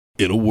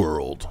In a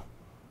world,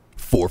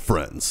 4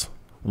 friends,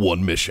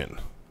 1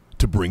 mission,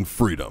 to bring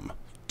freedom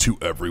to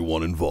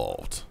everyone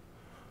involved.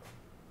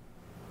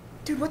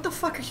 Dude, what the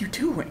fuck are you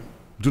doing?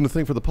 I'm doing a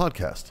thing for the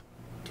podcast.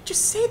 Dude,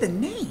 just say the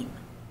name.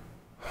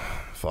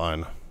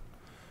 Fine.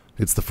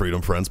 It's the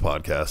Freedom Friends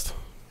Podcast.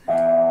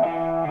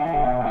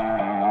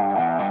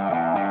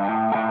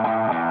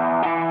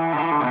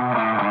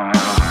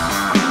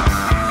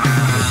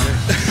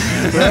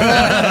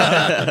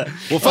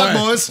 Well, fuck,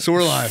 boys. So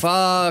we're live.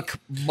 Fuck,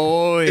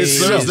 boys. It's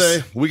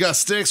Thursday. We got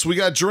sticks. We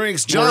got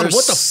drinks. John,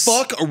 what the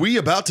fuck are we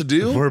about to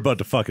do? We're about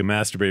to fucking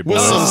masturbate, With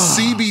boys. some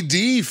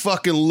CBD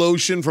fucking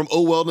lotion from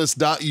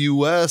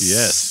owellness.us.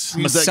 Yes.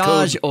 Use that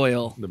Massage code.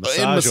 oil. The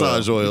And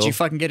massage oil. Did you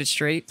fucking get it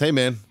straight? Hey,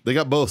 man. They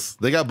got both.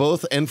 They got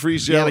both. And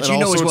freeze gel. Yeah, but you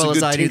and all know as sorts well of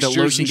as good I do that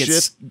tinctures lotion and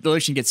gets shit. the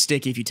lotion gets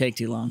sticky if you take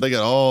too long. They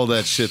got all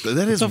that shit.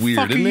 That is the weird,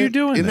 fuck are isn't you it?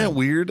 doing Isn't then? that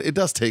weird? It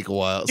does take a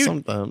while. Dude,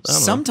 Sometimes. I don't know.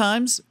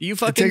 sometimes you It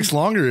fucking takes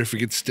longer if it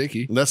gets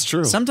sticky. That's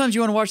true. Sometimes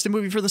you want to watch the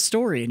movie for the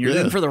story, and you're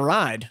Yeah. in for the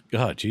ride.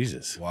 Oh,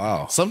 Jesus.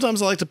 Wow.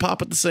 Sometimes I like to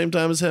pop at the same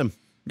time as him.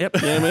 Yep.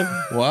 You know what I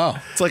mean? Wow.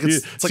 It's like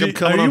it's like See, I'm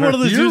coming are you on one her. of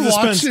the You're dudes that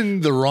spends,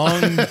 watching the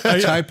wrong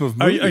type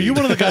of are movie. you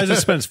one of the guys that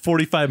spends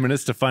 45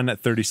 minutes to find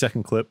that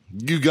 30-second clip?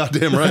 You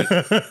goddamn right.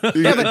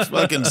 Yeah, but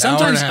fucking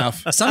Hour and a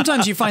half.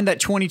 Sometimes you find that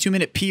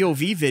 22-minute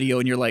POV video,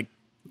 and you're like,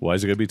 Why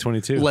is it going to be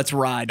 22? "Let's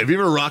ride." Have you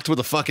ever rocked with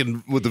the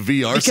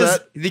VR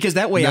set? Because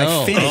that way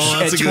No. I finish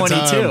that's at a good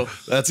 22. time.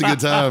 That's a good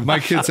time. My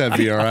kids have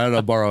VR.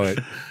 I'll borrow it.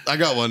 I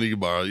got one you can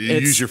borrow. You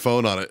It's- use your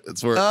phone on it.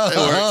 It works.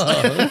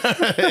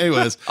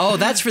 Anyways, Oh,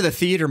 that's for the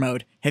theater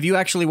mode. Have you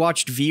actually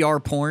watched VR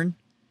porn?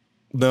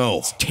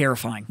 no.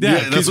 Terrifying.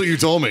 Yeah, that's what you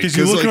told me. Because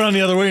you look like, around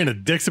the other way and a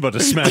dick's about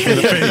to smack you in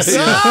the face.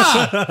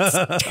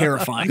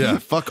 Terrifying. Yeah,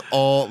 fuck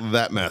all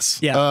that mess.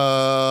 Yeah.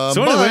 So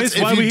But anyways,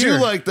 why if we you do here?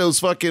 like those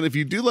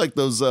CBD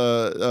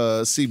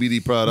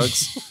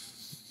products,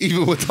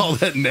 even with all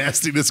that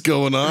nastiness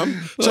going on,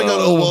 check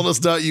out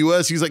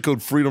owellness.us. Use that code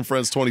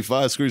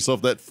FreedomFriends25. Screw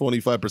yourself that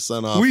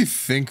 25% off. We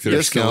think they're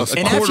Discount.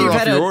 still. A And quarter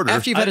off your order.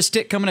 after you've had a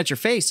stick coming at your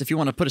face, if you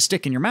want to put a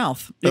stick in your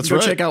mouth, you That's can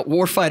go right. check out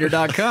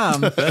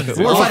warfighter.com,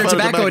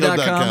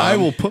 warfightertobacco.com. I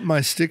will put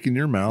my stick in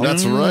your mouth.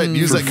 That's right.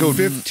 Use that code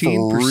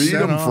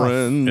 15% off.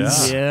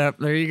 FreedomFriends. Yeah,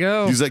 there you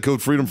go. Use that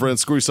code Freedom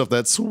Friends. Screw yourself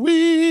that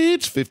sweet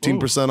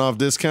 15% off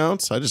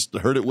discounts. I just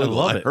heard it I wiggle.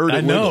 love it. Heard it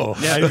I know.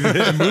 wiggle.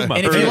 I moved my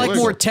And if you Right. like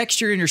Wiggle. more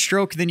texture in your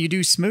stroke than you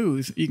do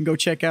smooth, you can go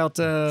check out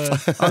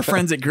our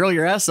friends at Grill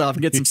Your Ass Off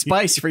and get some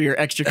spice for your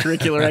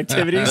extracurricular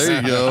activities.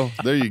 There you go.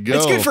 There you go.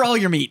 It's good for all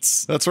your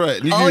meats. That's right.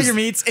 And you All use- your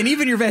meats and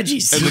even your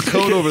veggies. And the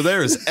code over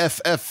there is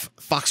FF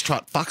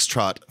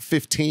Foxtrot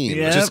 15.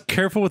 Yeah. Just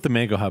careful with the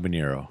mango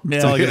habanero.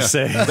 That's Yeah. all I got to Yeah.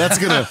 say.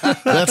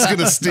 That's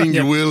gonna sting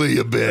your willy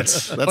a bit.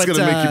 That's But,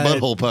 gonna make your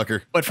butthole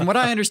pucker. But from what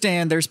I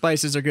understand, their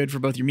spices are good for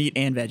both your meat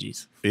and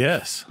veggies.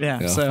 Yes.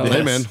 Yeah. So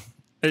Hey man,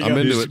 there you I'm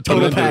go. into it.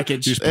 Total I'm into it.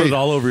 package. You just put Hey. it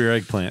all over your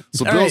eggplant.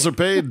 So All bills right. are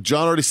paid.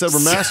 John already said we're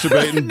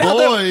masturbating. Now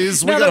that-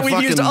 Boys, we now got that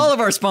we've used all of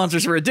our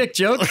sponsors for a dick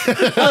joke,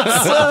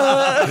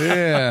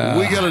 Yeah.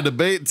 we got a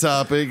debate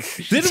topic.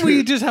 Didn't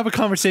we just have a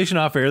conversation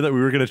off air that we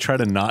were going to try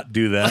to not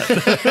do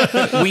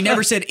that? we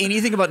never said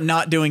anything about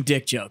not doing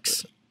dick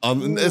jokes. I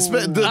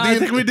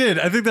think we did.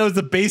 I think that was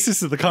the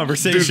basis of the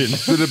conversation.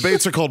 The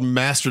debates are called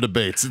master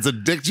debates. It's a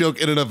dick joke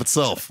in and of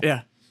itself.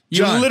 Yeah. You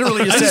John,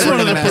 literally I just just said we're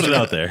wanted gonna to put it masturbate.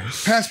 out there.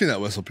 Pass me that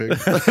whistle pig.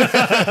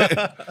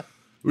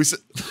 We said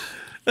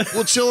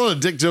we'll chill on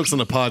dick jokes on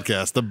the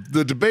podcast.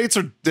 The debates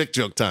are dick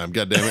joke time.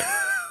 God damn it.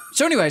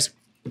 So, anyways,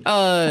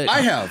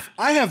 I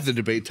have the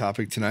debate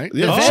topic tonight.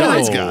 Yeah, Oh.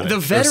 Scott's got it. the Or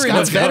veteran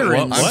Scott's of got it.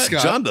 veterans, I'm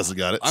Scott. John doesn't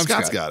got it. I'm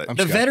Scott's Scott. got it. I'm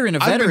the Scott. veteran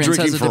of I've been veterans has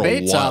drinking a for a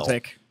debate while.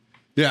 topic.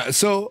 Yeah.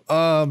 So,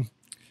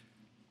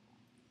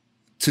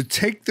 to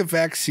take the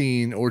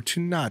vaccine or to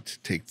not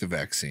take the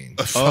vaccine.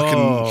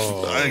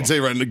 I can tell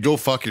you right now, go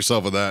fuck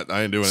yourself with that.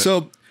 I ain't doing it.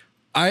 So,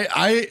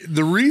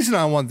 the reason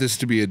I want this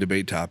to be a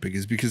debate topic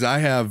is because I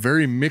have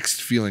very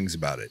mixed feelings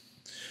about it,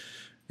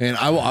 and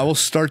I will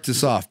start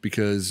this off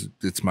because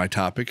it's my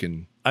topic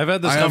and I've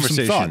had this I have some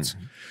conversation. thoughts.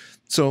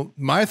 So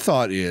my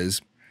thought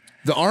is,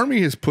 the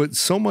Army has put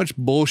so much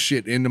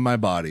bullshit into my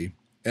body,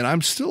 and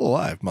I'm still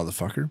alive,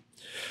 motherfucker.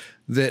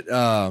 That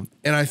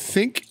and I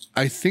think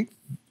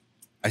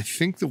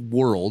the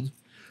world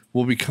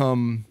will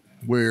become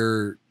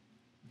where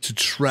to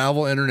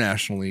travel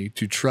internationally,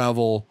 to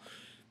travel,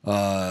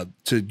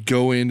 to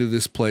go into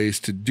this place,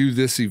 to do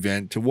this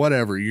event, to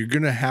whatever, you're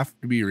going to have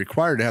to be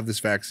required to have this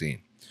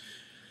vaccine.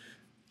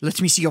 Let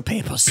me see your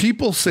papers.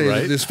 People say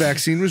Right. that this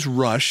vaccine was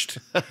rushed,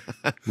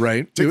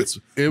 right? Tickets.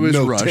 It was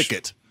no rushed.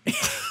 ticket.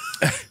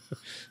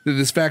 That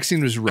this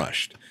vaccine was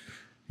rushed,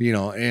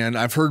 and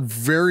I've heard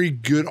very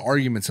good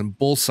arguments on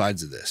both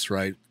sides of this,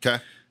 right?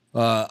 Okay.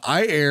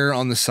 I err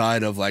on the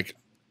side of like,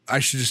 I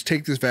should just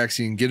take this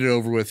vaccine, get it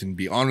over with, and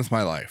be on with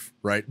my life,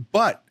 right?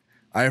 But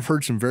I have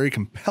heard some very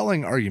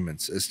compelling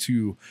arguments as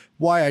to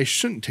why I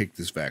shouldn't take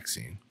this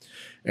vaccine.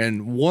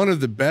 And one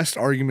of the best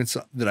arguments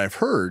that I've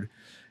heard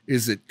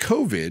is that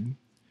COVID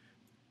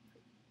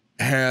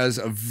has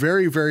a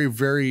very, very,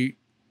 very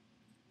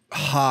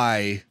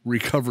high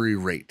recovery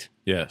rate.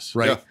 Yes.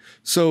 Right. Yeah.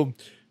 So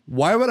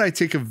Why would I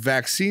take a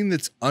vaccine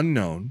that's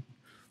unknown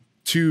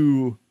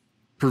to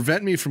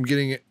prevent me from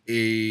getting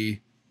a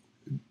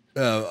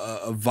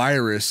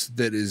virus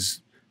that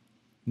is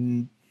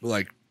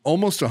like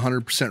almost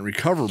 100%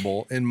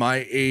 recoverable in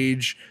my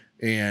age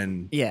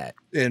and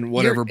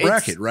whatever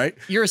bracket, right?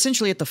 You're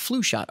essentially at the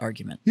flu shot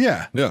argument.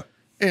 Yeah. Yeah.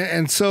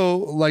 And so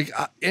like,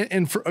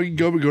 and for you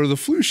go to the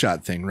flu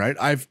shot thing, right?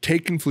 I've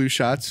taken flu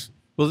shots.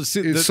 Well,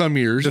 see, in some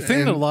years. The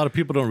thing that a lot of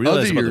people don't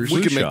realize other about the years- flu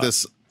We can shot, make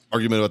this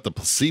argument about the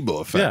placebo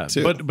effect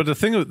too. but the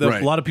thing that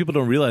Right. a lot of people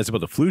don't realize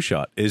about the flu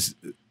shot is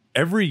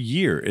every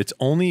year it's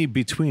only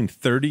between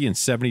 30 and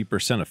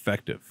 70%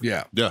 effective.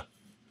 Yeah. yeah,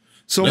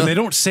 So And they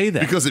don't say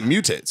that because it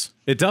mutates.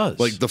 it does.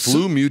 Like the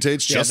flu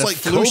mutates Yeah, just the like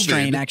flu COVID.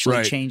 strain actually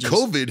Right. changes.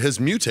 COVID has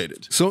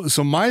mutated.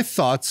 So my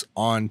thoughts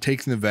on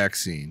taking the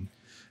vaccine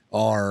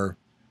are,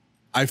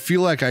 I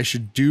feel like I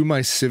should do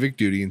my civic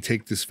duty and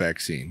take this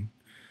vaccine.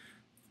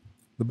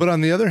 But on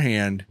the other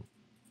hand,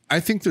 I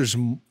think there's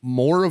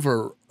more of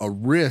a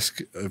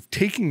risk of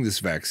taking this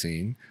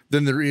vaccine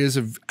than there is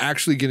of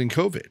actually getting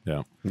COVID.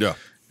 yeah. Yeah.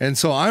 And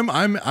so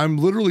I'm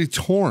literally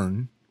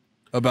torn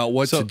about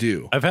what to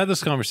do. I've had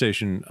this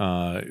conversation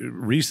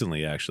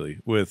recently, actually,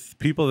 with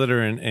people that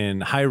are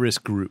in high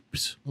risk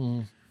groups.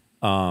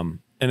 And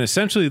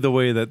essentially, the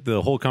way that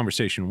the whole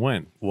conversation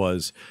went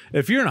was,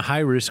 if you're in a high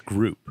risk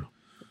group,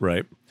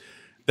 right,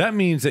 that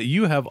means that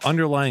you have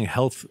underlying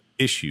health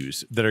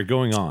issues that are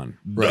going on,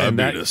 and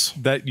Diabetes.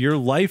 that your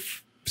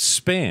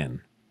lifespan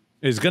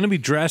is going to be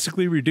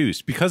drastically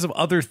reduced because of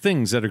other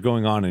things that are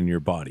going on in your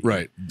body,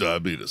 Right.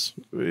 Diabetes.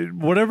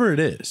 whatever it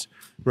is,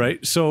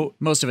 right? So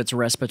Most of it's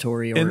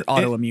respiratory or And-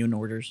 autoimmune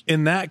orders.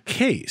 in that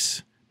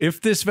case,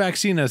 if this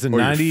vaccine has a you're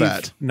 90,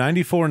 fat.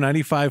 94,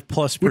 95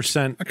 plus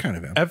percent I kind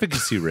of am.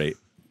 efficacy rate,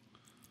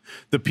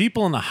 the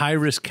people in the high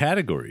risk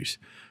categories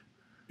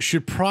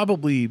should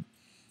probably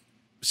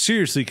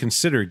seriously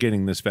consider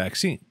getting this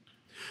vaccine.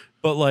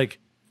 But like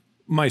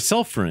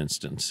myself, for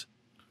instance,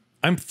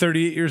 I'm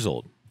 38 years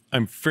old.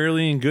 I'm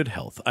fairly in good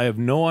health. I have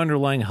no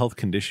underlying health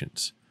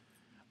conditions.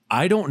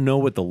 I don't know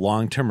what the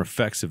long-term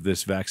effects of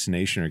this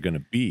vaccination are going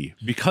to be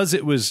because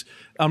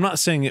I'm not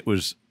saying it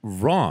was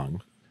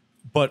wrong,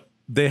 but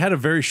they had a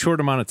very short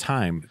amount of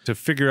time to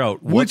figure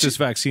out what this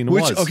vaccine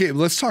was. Okay,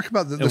 let's talk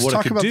about the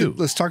what it could do.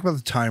 let's talk about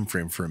the time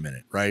frame for a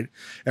minute, right?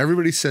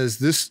 Everybody says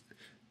this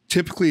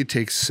typically it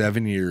takes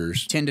 7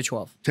 years, 10 to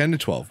 12. 10 to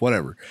 12,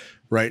 whatever,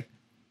 right?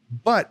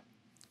 But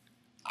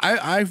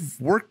I've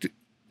worked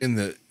in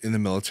the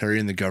military,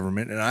 in the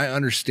government, and I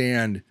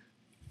understand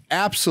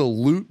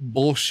absolute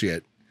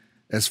bullshit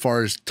as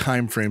far as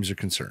time frames are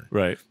concerned.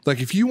 Right. Like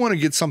if you want to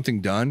get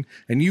something done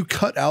and you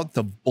cut out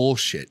the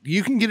bullshit,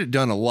 you can get it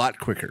done a lot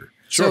quicker.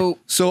 So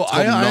So It's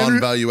called I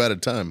non-value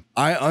added time.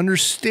 I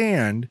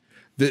understand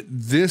that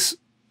this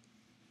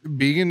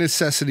being a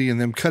necessity and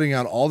them cutting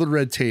out all the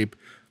red tape,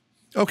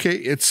 okay,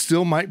 it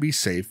still might be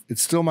safe. It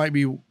still might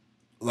be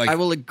like I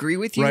will agree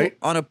with you Right.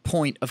 on a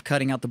point of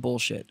cutting out the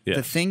bullshit. Yeah.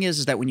 The thing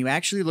is that when you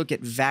actually look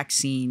at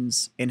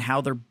vaccines and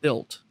how they're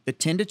built, the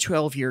 10 to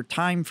 12 year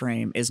time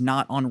frame is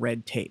not on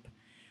red tape.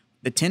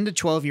 The 10 to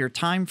 12 year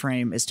time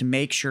frame is to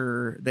make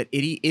sure that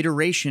any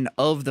iteration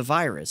of the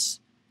virus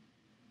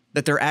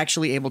that they're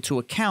actually able to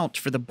account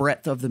for the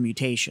breadth of the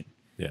mutation.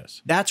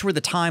 Yes. That's where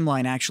the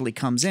timeline actually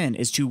comes in,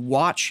 is to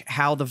watch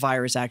how the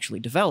virus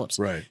actually develops.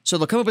 Right. So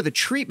they'll come up with a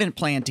treatment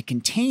plan to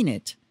contain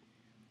it,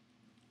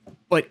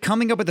 but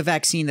coming up with a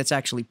vaccine that's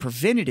actually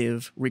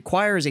preventative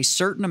requires a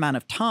certain amount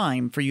of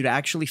time for you to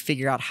actually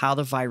figure out how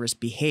the virus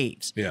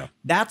behaves. Yeah.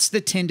 That's the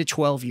 10 to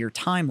 12 year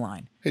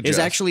timeline, is Jess.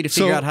 actually to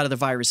figure So- out how the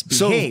virus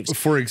behaves. So,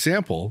 for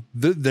example,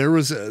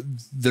 there's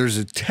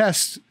a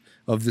test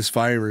of this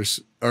virus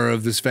or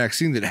of this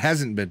vaccine that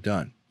hasn't been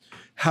done.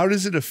 How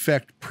does it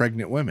affect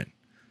pregnant women?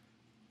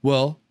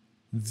 Well,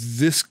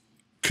 this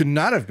could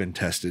not have been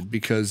tested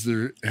because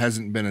there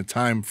hasn't been a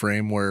time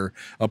frame where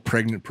a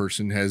pregnant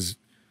person has.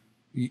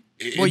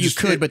 well, you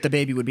could, but the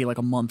baby would be like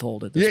a month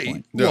old at this yeah,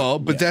 point. well,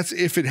 but that's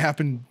if it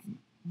happened,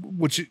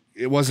 which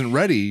it wasn't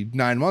ready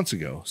 9 months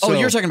ago. Oh, So-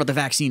 you're talking about the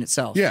vaccine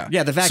itself. Yeah.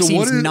 Yeah, the So vaccine's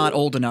what is- not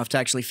old enough to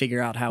actually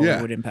figure out how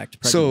it would impact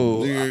pregnant.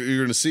 So You're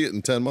going to see it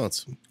in 10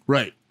 months.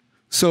 right.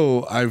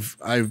 So I've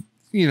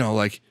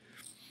like.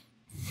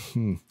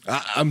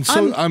 I'm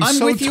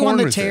so with you torn on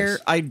the with tear.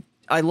 this.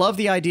 I love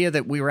the idea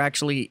that we were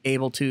actually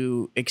able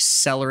to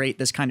accelerate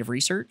this kind of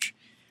research.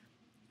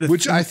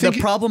 Which I think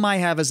the problem I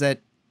have is that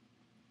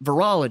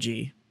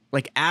virology,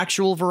 like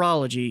actual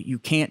virology, you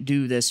can't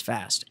do this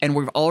fast. And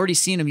we've already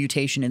seen a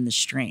mutation in this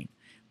strain.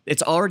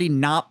 It's already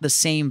not the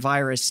same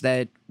virus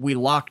that we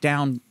locked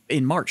down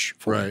in March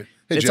for. Right.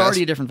 Hey, It's Jazz.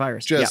 already a different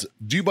virus. Jess, Yeah.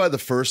 do you buy the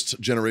first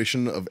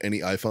generation of any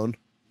iPhone?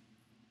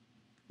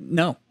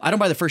 No, I don't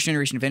buy the first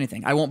generation of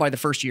anything. I won't buy the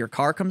first year a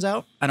car comes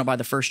out. I don't buy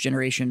the first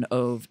generation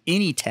of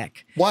any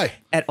tech Why?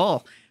 at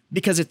all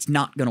because it's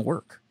not going to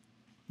work.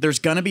 There's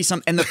going to be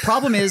some, and the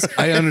problem is,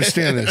 I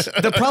understand this.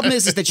 the problem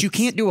is that you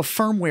can't do a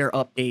firmware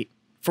update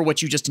for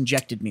what you just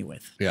injected me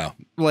with. Yeah.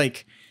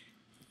 Like,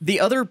 the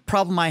other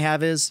problem I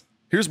have is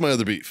Here's my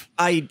other beef.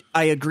 I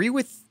agree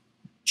with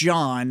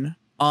John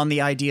on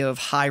the idea of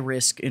high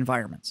risk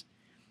environments.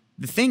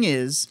 The thing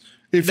is,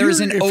 If there's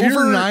you're, an if over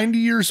you're 90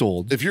 years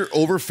old, If you're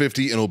over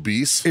 50 and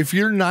obese, if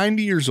you're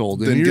 90 years old,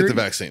 Then and get you're, the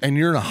vaccine. and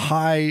you're in a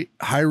high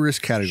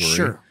risk category,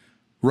 Sure.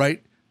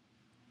 right?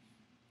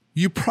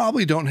 You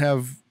probably don't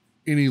have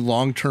any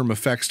long term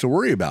effects to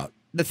worry about,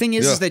 The thing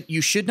is Yeah. that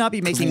you should not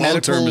be making long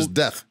medical, term is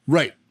death.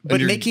 right? but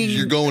And making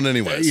you're going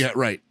anyways. Yeah,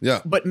 right.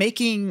 Yeah. but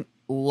making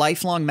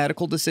lifelong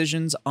medical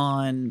decisions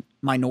on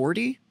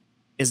minority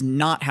is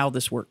not how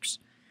this works.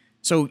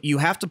 So you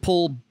have to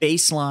pull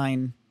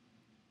baseline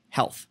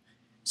health.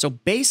 So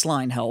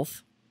baseline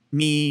health,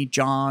 me,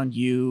 John,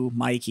 you,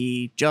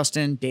 Mikey,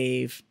 Justin,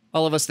 Dave,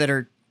 all of us that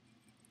are,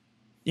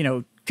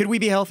 could we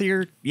be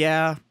healthier?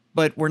 Yeah,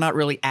 but we're not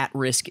really at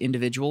risk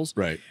individuals,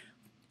 Right.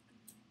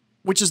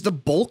 which is the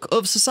bulk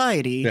of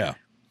society. Yeah.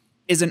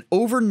 Is an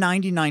over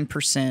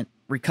 99%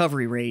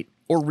 recovery rate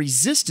or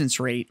resistance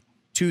rate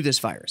to this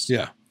virus.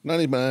 Yeah.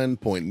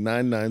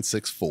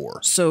 99.9964.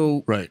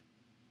 So Right.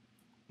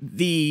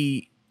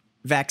 the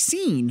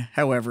vaccine,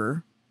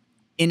 however,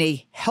 in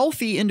a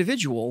healthy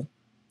individual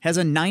has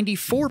a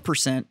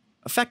 94%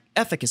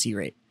 efficacy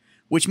rate,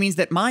 which means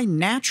that my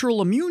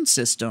natural immune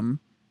system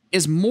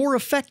is more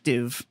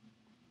effective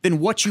than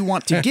what you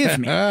want to give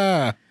me.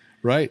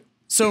 Right.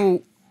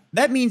 So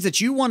that means that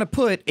you want to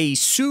put a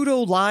pseudo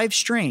live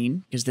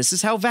strain, because this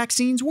is how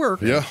vaccines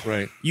work. Yeah.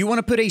 Right. You want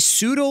to put a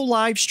pseudo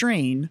live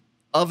strain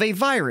of a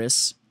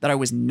virus that I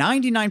was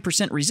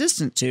 99%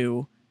 resistant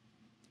to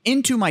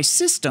into my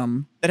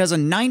system that has a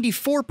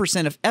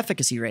 94% of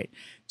efficacy rate.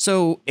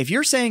 So if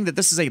you're saying that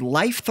this is a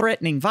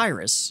life-threatening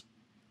virus,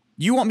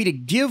 you want me to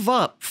give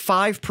up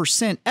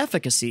 5%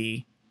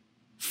 efficacy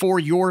for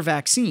your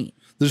vaccine.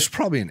 There's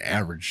probably an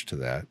average to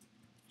that.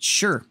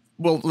 Sure.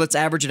 Well, let's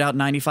average it out.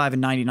 95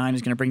 and 99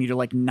 is going to bring you to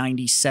like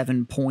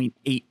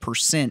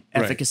 97.8%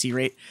 efficacy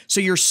rate. So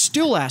you're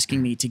still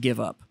asking me to give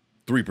up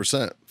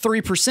 3%.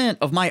 3%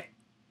 of my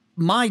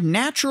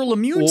natural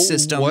immune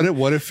system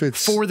What if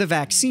it's for the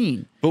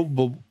vaccine. But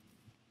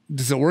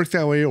does it work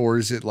that way, or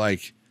is it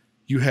like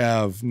you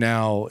have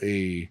now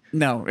a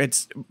No,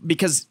 it's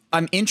because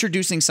I'm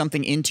introducing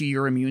something into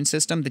your immune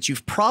system that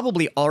you've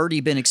probably already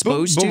been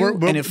exposed to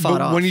and have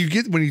fought off. when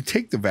you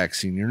take the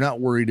vaccine, you're not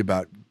worried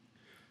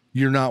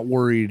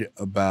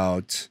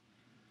about.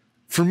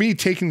 For me,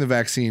 taking the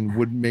vaccine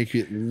would make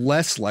it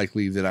less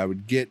likely that I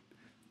would get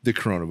the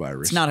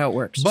coronavirus. It's not how it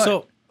works. But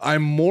So-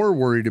 I'm more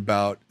worried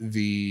about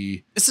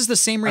the. This is the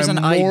same reason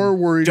I'm I more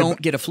worried don't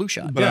about- get a flu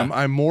shot. But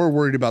I'm more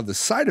worried about the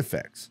side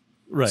effects.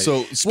 Right.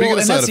 So speaking Well, of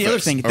and side that's the other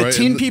effects, thing. all The right,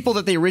 10 and people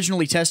that they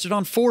originally tested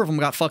on, 4 of them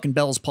got fucking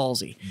Bell's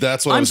palsy.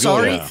 That's what I I'm was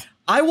going sorry. with.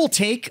 I will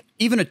take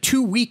even a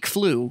 2-week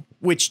flu,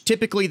 which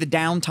typically the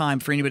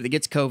downtime for anybody that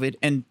gets COVID,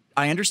 and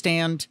I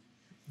understand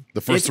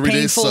The first it's 3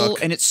 days painful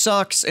suck. and it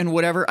sucks and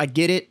whatever. I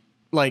get it.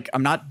 Like,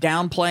 I'm not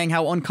downplaying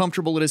how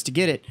uncomfortable it is to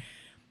get it.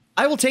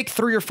 I will take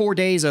 3 or 4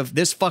 days of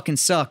this fucking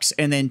sucks,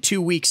 and then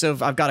 2 weeks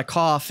of I've got a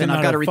cough and And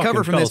I've got to not a recover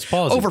fucking from this Bell's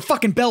palsy. over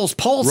fucking Bell's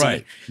palsy.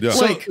 Right. Yeah.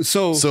 Like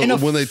So So in a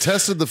when they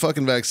tested the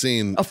fucking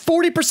vaccine, a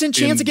 40%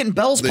 chance of getting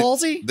Bell's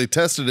palsy. they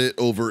tested it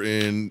over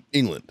in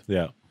England.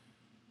 yeah.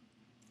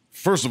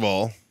 First of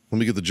all, let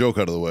me get the joke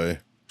out of the way.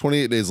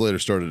 28 days later,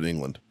 started in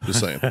England. Just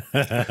saying.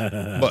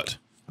 But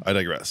I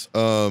digress.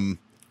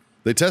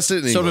 They tested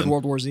it in So England. did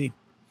World War Z.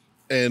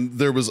 And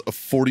there was a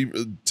 40,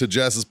 to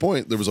Jazz's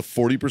point, there was a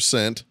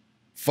 40%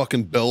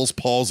 fucking Bell's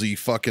palsy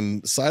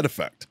fucking side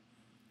effect.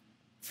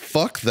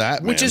 Fuck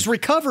that, man. Which is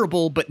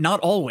recoverable, but not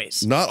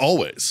always. not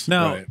always.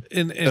 Now, Right.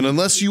 and And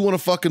unless you want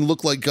to fucking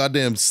look like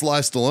goddamn Sly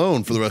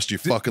Stallone for the rest of your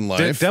fucking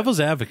life. devil's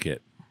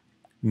advocate,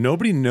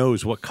 nobody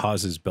knows what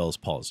causes Bell's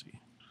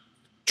palsy.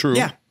 True.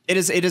 Yeah,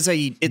 it's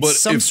But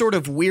some if- sort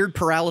of weird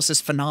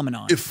paralysis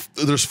phenomenon. If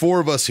there's 4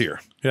 of us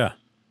here, Yeah.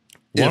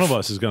 One If- of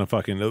us is going to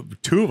fucking,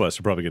 2 of us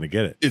are probably going to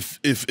get it.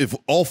 if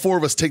all 4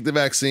 of us take the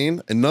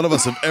vaccine and none of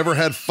us have ever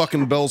had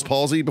fucking Bell's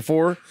palsy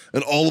before,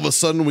 and all of a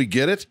sudden we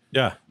get it,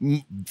 Yeah.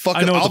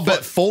 fucking, know what I'll the bet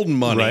fuck- folding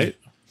money Right.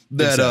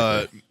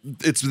 that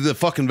it's the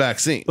fucking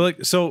vaccine. But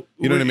like, so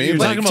You know what I mean? You're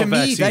Like, talking to about me,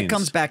 vaccines. that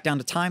comes back down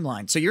to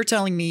timeline. So you're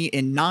telling me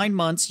in 9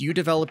 months you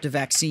developed a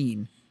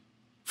vaccine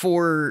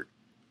for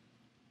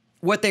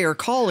what they are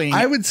calling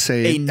I would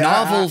say a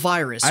novel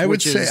virus. I would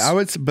which say is,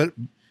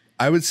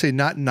 I would say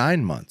not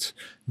 9 months.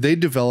 They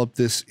developed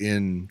this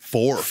in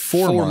 4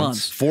 4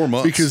 months. 4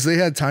 months Because they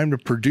had time to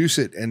produce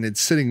it, and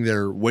it's sitting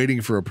there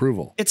waiting for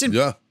approval. it's in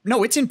Yeah.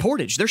 no, it's in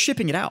Portage. They're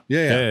shipping it out.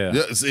 Yeah, Yeah.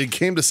 yeah, it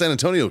came to San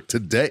Antonio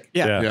today.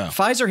 Yeah. Yeah.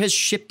 Pfizer has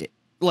shipped it.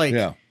 Like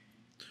yeah.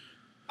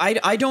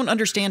 I don't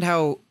understand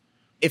how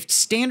if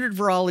standard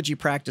virology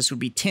practice would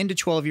be 10 to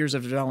 12 years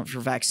of development for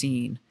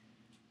vaccine,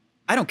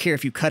 I don't care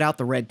if you cut out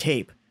the red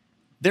tape.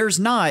 There's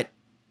not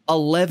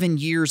 11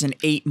 years and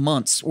 8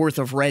 months worth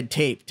of red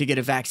tape to get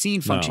a vaccine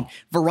function.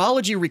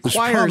 Virology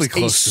requires probably a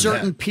close to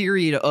certain that.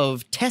 period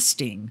of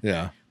testing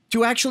Yeah.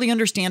 to actually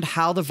understand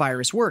how the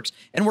virus works.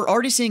 And we're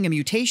already seeing a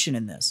mutation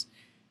in this.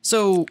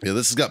 So Yeah,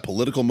 this has got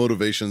political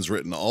motivations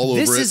written all over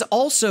this it. is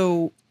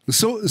also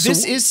So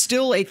This is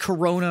still a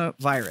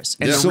coronavirus.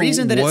 And Yeah. the So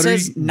reason that it what are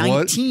says you-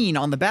 19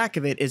 on the back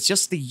of it is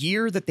just the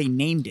year that they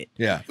named it.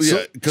 yeah.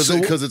 Yeah, because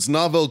it's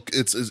novel.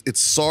 It's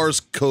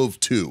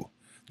SARS-CoV-2.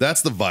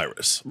 That's the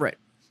virus. Right.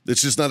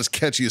 It's just not as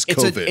catchy as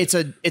It's a- COVID. it's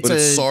a- it's but a-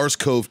 it's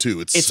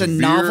SARS-CoV-2. It's It's a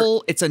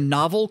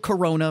novel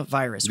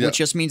coronavirus, Yeah. which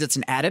just means it's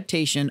an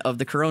adaptation of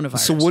the coronavirus.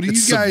 So what do you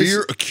It's guys?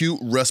 severe acute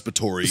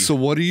respiratory So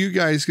what are you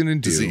guys going to do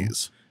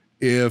disease.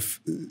 if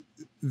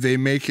they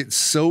make it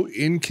so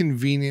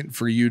inconvenient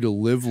for you to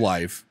live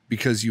life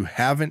because you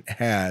haven't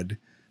had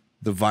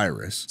the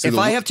virus? if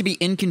I have to be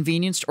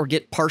inconvenienced or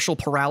get partial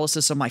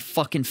paralysis of my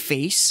fucking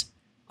face,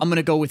 I'm going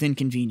to go with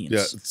inconvenience.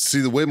 Yeah, see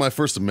the way my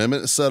First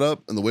Amendment is set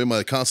up and the way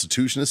my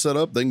Constitution is set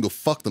up, they can go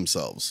fuck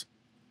themselves.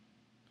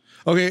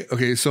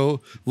 Okay. So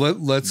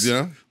let's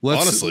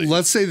honestly.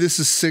 let's say this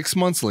is 6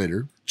 months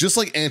later. Just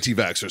like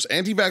anti-vaxxers.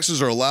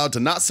 Anti-vaxxers are allowed to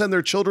not send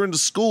their children to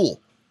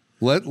school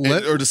Let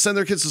or to send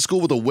their kids to school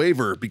with a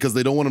waiver because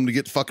they don't want them to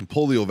get fucking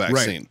polio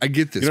vaccine. Right. I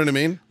get this. You know what I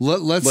mean?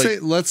 Let's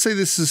Like- say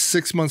this is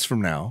 6 months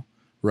from now,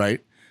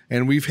 right?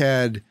 And we've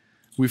had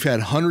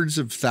hundreds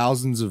of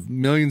thousands of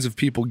millions of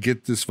people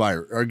get this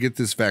virus or get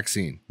this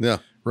vaccine, Yeah.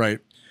 right?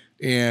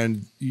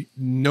 And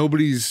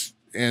nobody's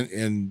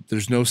and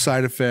there's no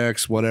side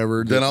effects,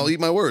 whatever. Then I'll eat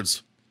my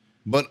words.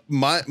 But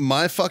my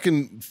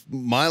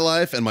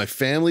life and my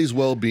family's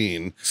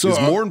well-being So is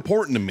are- more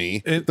important to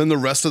me than the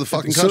rest of the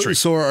fucking country.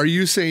 So are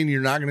you saying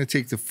you're not going to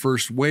take the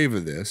first wave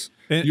of this?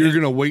 And- You're and-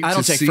 going to wait I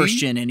don't to take see? first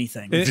gen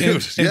anything. Dude,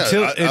 yeah, I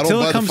don't until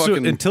buy it the comes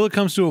fucking- until it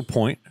comes to a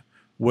point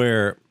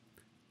where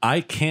I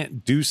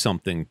can't do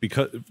something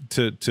because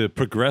to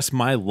progress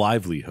my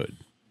livelihood,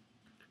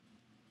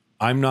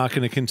 I'm not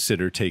going to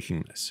consider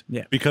taking this.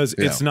 Yeah. Because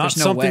it's not There's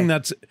no something way.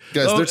 that's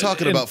Guys, Oh, they're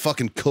talking and- about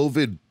fucking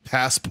COVID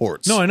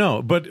passports. No, I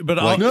know, but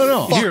I,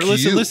 no, Here, fuck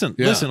listen, you. listen,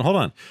 Yeah. listen. Hold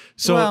on.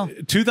 So Well,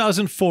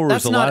 2004 was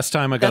That's the not- last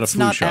time I got a that's flu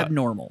not shot.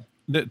 abnormal.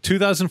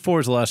 2004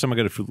 is the last time I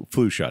got a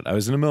flu shot. I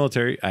was in the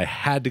military. I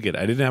had to get it.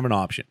 I didn't have an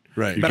option.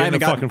 Right. You're But I getting haven't a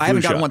gotten, fucking I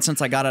haven't flu gotten shot. one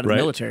since I got out of the Right?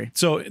 military.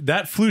 So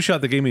that flu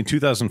shot they gave me in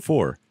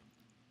 2004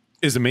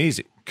 is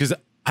amazing because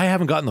I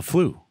haven't gotten the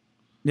flu.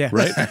 Yeah.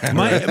 Right?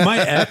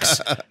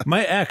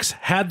 my ex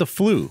had the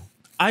flu.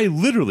 I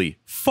literally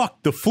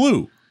fucked the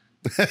flu,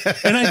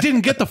 and I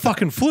didn't get the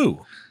fucking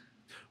flu.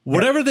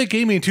 Whatever they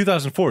gave me in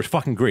 2004 is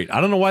fucking great. I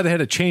don't know why they had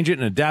to change it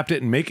and adapt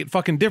it and make it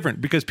fucking different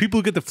because people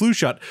who get the flu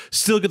shot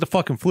still get the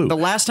fucking flu. The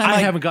last time I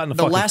haven't gotten the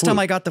fucking last flu. time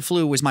I got the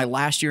flu was my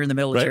last year in the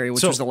military, Right.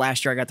 which So- was the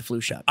last year I got the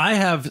flu shot. I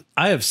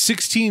have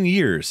 16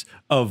 years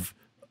of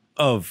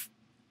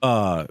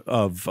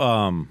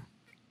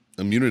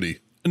Immunity.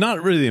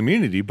 not really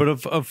immunity, but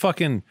of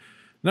fucking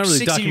not really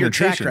 16-year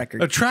track documentation.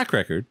 record. A track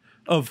record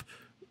of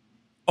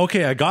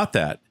okay, I got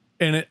that,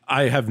 and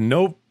I have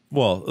no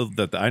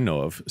that I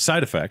know of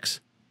side effects,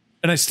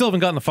 and I still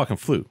haven't gotten the fucking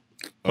flu.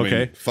 I mean,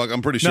 Okay, fuck,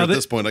 I'm pretty sure Now at that-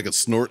 this point I could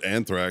snort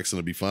anthrax and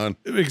it'd be fine.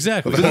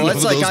 exactly. Well, Well, One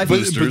that's of like those I've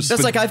boosters.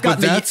 that's like I've but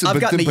gotten that's- the I've but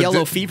gotten the- the but yellow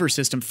the- fever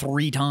system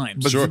 3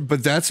 times. Sure.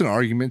 But that's an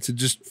argument to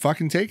just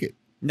fucking take it.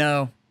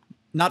 No,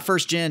 not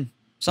first gen.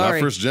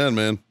 Sorry, Not first gen,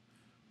 man.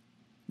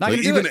 not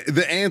Like gonna do even it.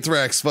 the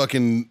anthrax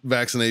fucking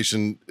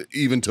vaccination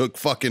even took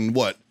fucking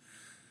what?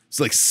 It's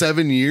like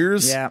 7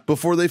 years Yeah.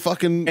 before they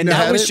fucking And that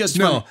had was it? just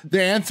No, from,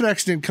 the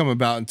anthrax didn't come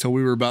about until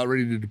we were about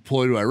ready to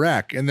deploy to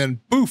Iraq, and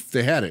then poof,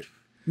 they had it.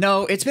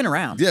 no. It's been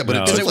around. Yeah, but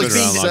No, it took it's like been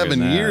around longer 7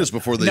 than that. years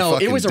before they no,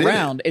 fucking it was did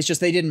around. It's just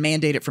they didn't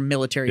mandate it from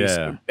militaries,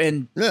 Yeah.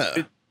 and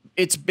Yeah.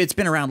 it's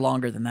been around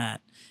longer than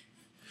that.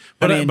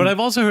 But I mean- but I've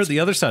also heard the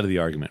other side of the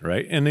argument,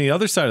 right? And the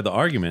other side of the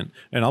argument,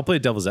 and I'll play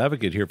devil's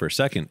advocate here for a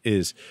second,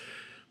 is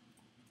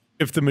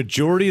if the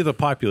majority of the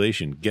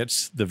population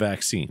gets the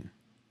vaccine,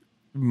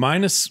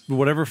 minus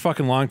whatever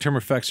fucking long-term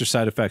effects or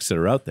side effects that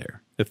are out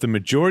there, if the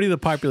majority of the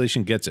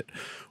population gets it,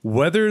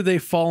 whether they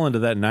fall into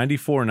that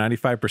 94 or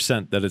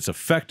 95% that it's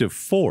effective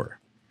for,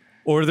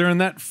 or they're in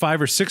that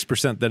 5 or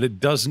 6% that it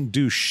doesn't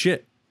do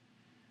shit,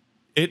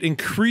 it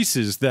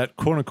increases that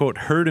quote-unquote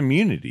herd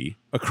immunity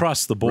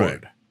across the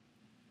board.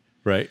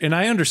 Right. And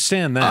I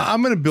understand that.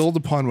 I'm going to build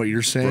upon what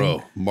you're saying.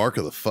 Bro, mark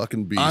of the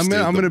fucking beast. I'm dude.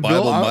 gonna The build-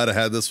 Bible I'm- might have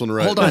had this one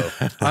right. Hold on.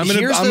 though. I'm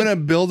Here's the- gonna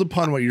build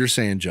upon what you're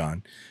saying,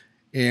 John.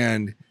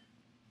 And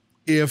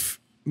if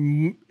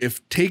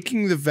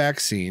taking the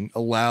vaccine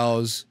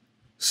allows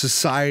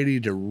society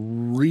to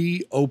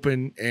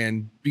reopen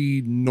and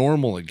be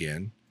normal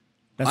again,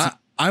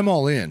 I'm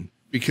all in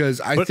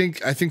because I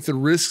think the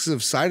risks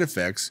of side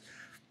effects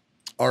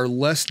are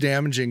less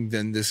damaging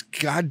than this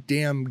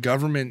goddamn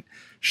government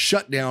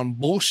shutdown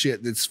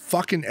bullshit that's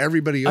fucking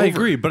everybody over. I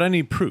agree, but I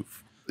need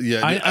proof.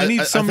 Yeah, I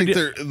need somebody.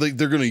 I think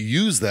they're going to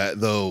use that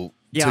though.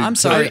 Yeah, to- I'm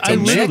sorry. I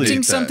literally-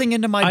 Injecting something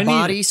into my I need-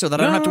 body so that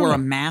I don't No, have to no, wear a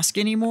no. mask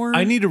anymore.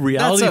 I need a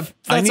reality. That's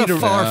I need a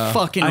far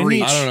fucking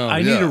reach. I don't know.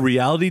 I need Yeah. a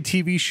reality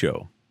TV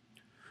show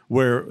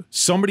where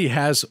somebody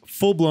has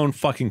full blown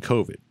fucking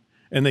COVID,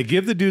 and they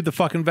give the dude the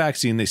fucking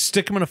vaccine. They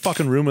stick him in a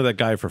fucking room with that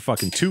guy for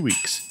fucking 2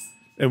 weeks,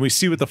 and we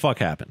see what the fuck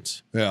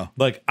happens. Yeah.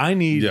 Like I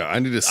need Yeah, I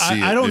need to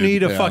see I it, don't dude.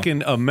 need a Yeah.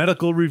 fucking a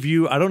medical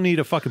review. I don't need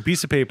a fucking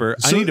piece of paper.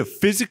 I So- need to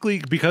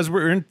physically, because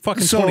we're in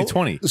fucking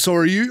 2020. So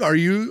are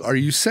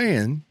you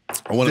saying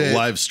I want it that-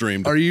 live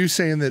streamed. Are you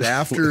saying that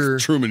after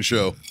Truman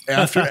Show.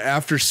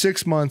 after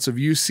 6 months of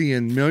you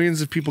seeing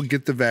millions of people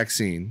get the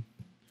vaccine,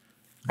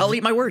 I'll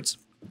eat my words.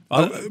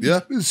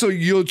 Yeah. so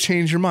you'll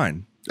change your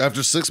mind?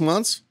 After 6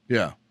 months?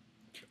 Yeah.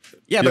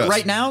 Yeah, but Yes.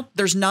 right now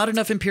there's not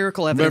enough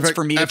empirical Matter of evidence fact,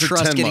 for me to after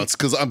trust 10 getting. months,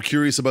 because I'm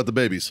curious about the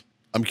babies.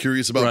 I'm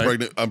curious about Right.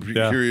 pregnant. I'm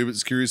Yeah.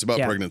 curious about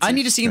Yeah, pregnancy. I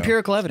need to see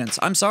empirical evidence.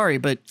 I'm sorry,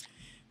 but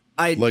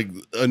I Like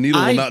a needle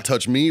I- will not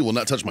touch me, will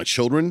not touch my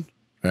children.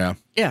 Yeah.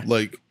 yeah.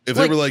 Like if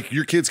Like- they were like,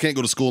 your kids can't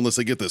go to school unless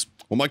they get this.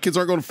 Well, my kids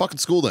aren't going to fucking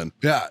school then.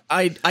 Yeah.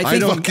 I I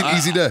think don't fucking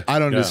easy day. I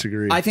don't Yeah.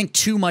 disagree. I think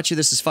too much of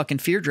this is fucking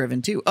fear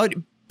driven too.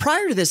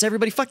 Prior to this,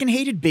 everybody fucking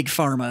hated big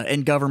pharma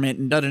and government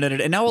and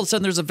and now all of a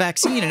sudden there's a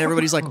vaccine and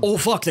everybody's like, oh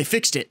fuck, they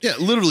fixed it. Yeah,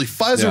 literally,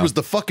 Pfizer Yeah. was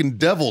the fucking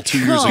devil 2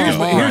 years Come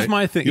ago. on. Here's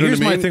my thing. You know Here's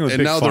what I my mean? thing with and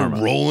big now pharma.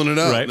 they're rolling it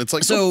out. Right. And it's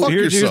like, So so fuck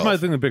Here's yourself. my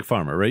thing with big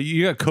pharma, right?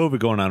 You got COVID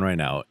going on right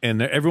now,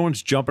 and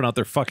everyone's jumping out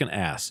their fucking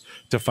ass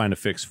to find a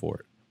fix for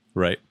it,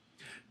 right?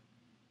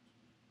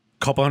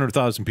 Couple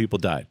 100,000 people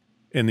died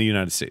in the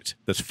United States.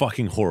 That's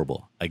fucking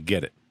horrible. I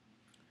get it.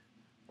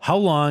 How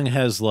long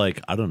has,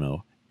 like, I don't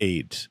know,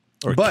 AIDS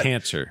or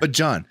cancer? But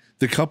John,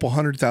 the couple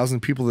 100,000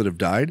 people that have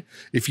died,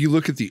 if you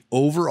look at the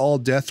overall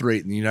death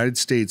rate in the United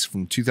States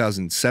from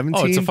 2017,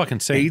 Oh, it's a fucking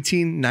same.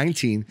 18,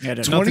 19, Yeah, it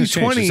is. Nothing's changed.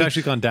 2020, It's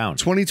actually gone down.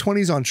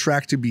 2020 is on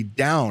track to be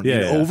down Yeah,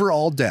 in yeah.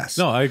 overall deaths.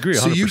 No, I agree,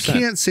 So you 100%.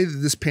 can't say that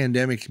this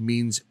pandemic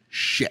means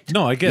shit.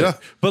 No, I get Yeah. it.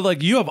 But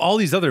like you have all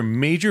these other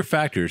major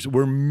factors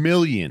where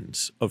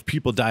millions of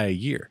people die a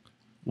year.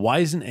 Why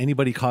isn't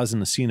anybody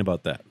causing a scene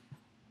about that?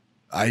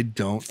 I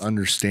don't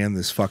understand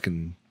this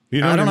fucking.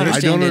 You know I what don't mean?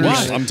 understand I don't it.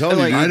 understand. I'm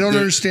telling you, I dude, don't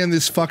they're- understand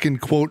this fucking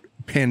quote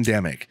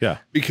pandemic. Yeah.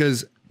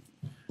 Because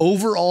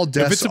overall If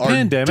deaths it's a are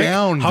pandemic,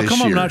 down how this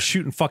come I'm year. not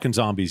shooting fucking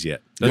zombies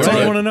yet? That's You're all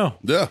I right. want to know.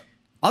 Yeah.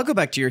 I'll go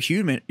back to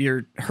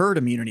your herd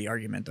immunity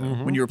argument though,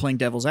 when you were playing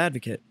devil's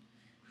advocate.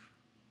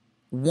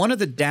 One of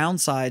the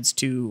downsides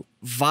to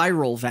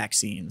viral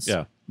vaccines,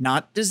 Yeah.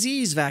 not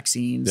disease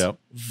vaccines, Yep.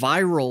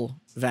 viral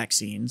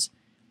vaccines,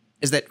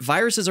 is that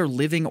viruses are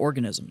living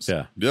organisms.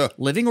 Yeah. Yeah.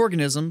 Living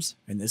organisms,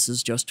 and this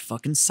is just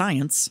fucking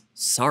science.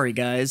 Sorry,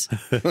 guys.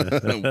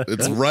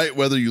 It's right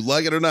whether you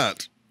like it or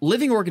not.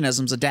 Living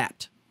organisms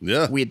adapt.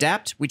 Yeah. We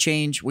adapt, we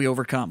change, we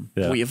overcome.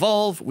 Yeah. We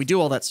evolve, we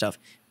do all that stuff.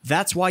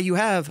 That's why you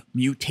have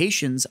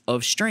mutations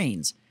of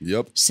strains.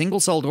 Yep.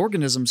 Single-celled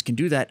organisms can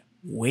do that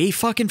way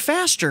fucking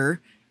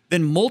faster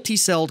than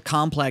multi-celled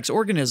complex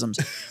organisms.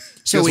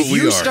 So Guess if what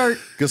we you are? start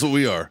Guess what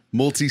we are?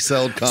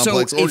 Multi-celled so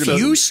complex if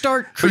organisms. you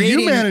start But creating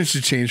you managed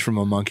to change from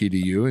a monkey to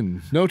you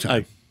in no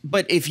time.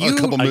 but if you a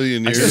couple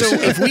million years. So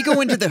if we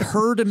go into the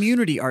herd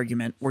immunity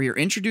argument where you're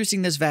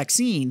introducing this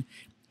vaccine,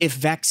 if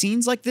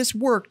vaccines like this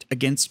worked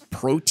against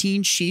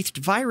protein sheathed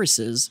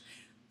viruses,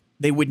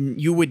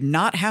 you would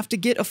not have to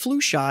get a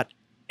flu shot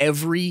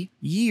every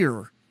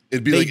year.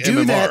 It'd be they like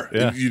do MMR. that-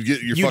 Yeah. You'd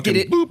get your You fucking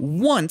get it boop.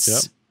 once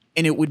Yep.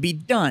 and it would be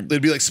done.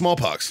 It'd be like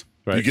smallpox.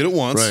 Right. You get it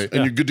once Right.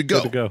 and you're good to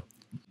go. Good to go.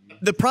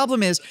 The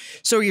problem is,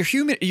 so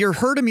your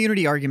herd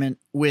immunity argument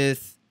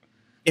with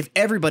if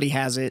everybody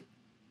has it,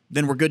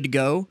 then we're good to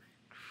go.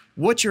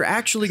 What you're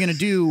actually going to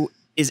do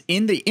is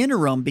in the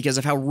interim, because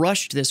of how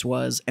rushed this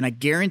was, and I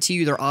guarantee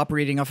you they're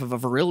operating off of a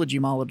virology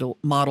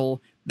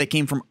model that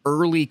came from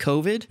early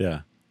COVID.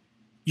 Yeah.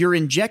 You're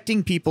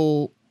injecting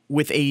people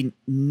with a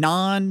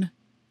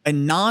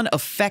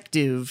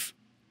non-effective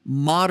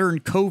modern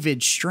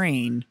COVID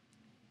strain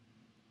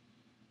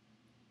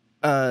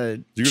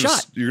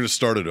shot. You're gonna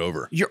start it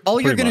over. All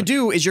you're Pretty going to much.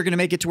 do is you're going to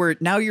make it to where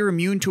now you're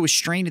immune to a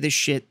strain of this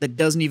shit that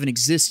doesn't even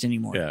exist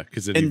anymore. Yeah,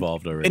 'cause it And-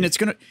 evolved already. And it's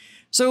going to.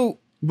 So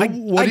But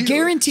what I do you-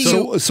 guarantee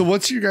so, you, So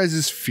what's your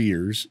guys'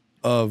 fears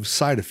of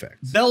side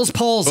effects? Bell's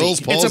palsy. Bell's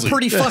It's palsy. a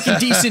pretty fucking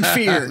decent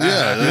fear.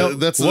 Yeah,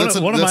 that's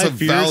a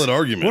valid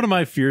argument. One of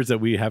my fears that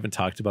we haven't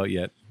talked about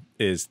yet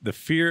is the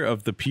fear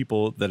of the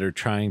people that are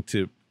trying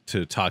to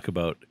talk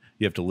about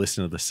you have to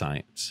listen to the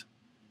science,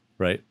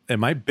 right? And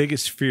my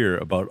biggest fear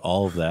about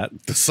all of that,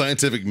 the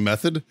scientific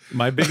method.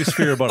 my biggest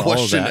fear about all of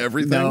Question that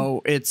everything.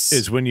 No, it's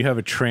is when you have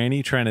a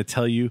tranny trying to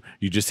tell you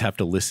you just have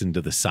to listen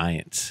to the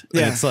science.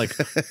 Yeah. And it's like,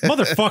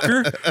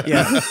 motherfucker,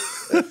 yeah.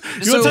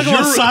 you want to talk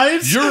about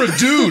science? You're a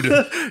dude.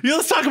 Yeah,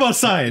 let's talk about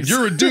science.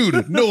 You're a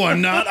dude. No,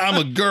 I'm not. I'm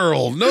a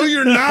girl. No,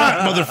 you're not,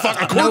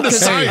 motherfucker. According to 'cause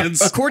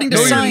science. according to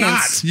no,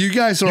 science- you're You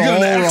guys are not. You got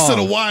all an accent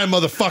wrong. of Y,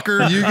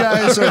 motherfucker. You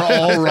guys are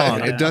all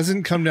wrong. It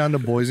doesn't come down to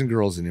boys and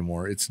girls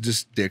anymore. It's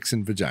just dicks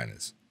and vaginas.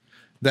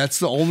 That's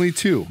the only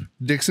two,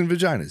 dicks and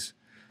vaginas.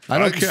 I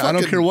don't care. I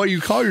don't care what you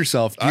call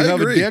yourself. Do you I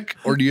have agree. a dick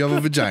or do you have a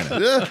vagina?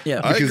 Yeah,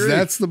 Yeah. I Because agree.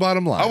 that's the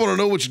bottom line. I want to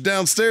know what your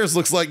downstairs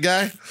looks like,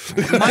 guy.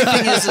 My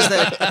thing is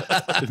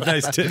that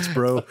nice tits,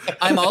 bro.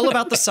 I'm all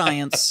about the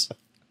science.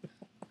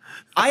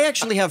 I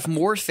actually have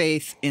more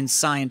faith in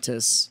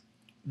scientists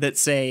that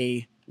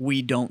say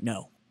we don't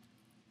know.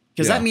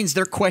 Because Yeah. that means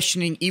they're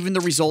questioning even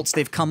the results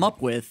they've come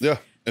up with. Yeah.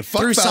 And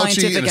fuck Through Fauci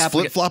scientific and his applica-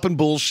 flip-flopping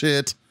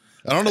bullshit.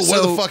 I don't know why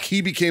the fuck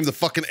he became the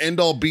fucking end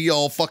all be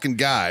all fucking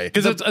guy.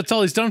 Because that's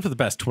all he's done for the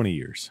past 20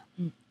 years.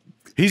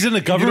 He's in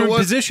a government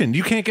position.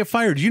 You can't get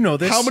fired. You know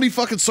this. How many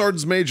fucking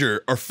sergeants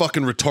major are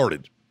fucking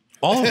retarded?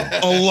 All of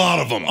them. A lot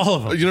of them. All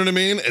of them. You know what I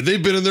mean?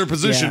 They've been in their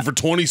position Yeah. for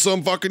 20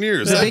 some fucking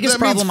years. The biggest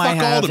problem I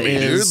have dude.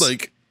 is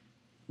Like,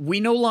 we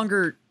no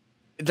longer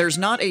there's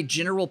not a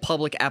general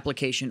public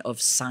application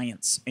of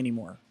science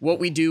anymore. What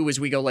we do is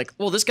we go like,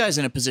 well, this guy's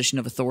in a position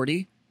of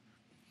authority.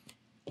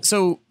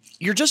 So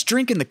you're just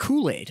drinking the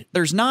Kool-Aid.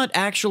 You're not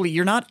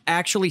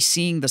actually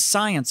seeing the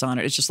science on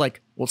it. It's just like,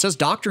 well, it says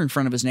doctor in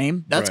front of his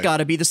name. That's Right. got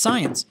to be the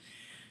science.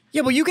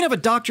 Yeah, well, you can have a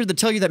doctor that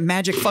tell you that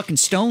magic fucking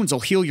stones will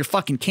heal your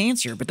fucking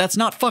cancer, but that's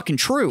not fucking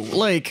true.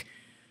 Like,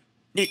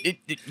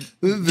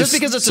 just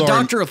because it's a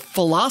doctor of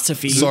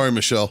philosophy. sorry,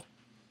 Michelle.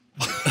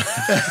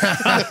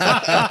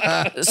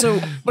 So,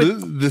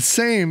 but The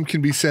same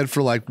can be said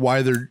for like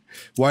why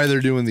they're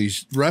doing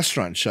these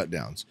restaurant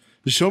shutdowns.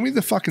 But show me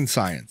the fucking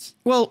science.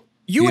 well,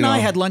 you and I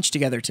know. had lunch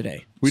together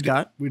today,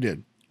 Scott, We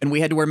did. and we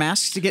had to wear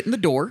masks to get in the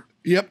door.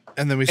 Yep.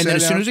 And then we And sat then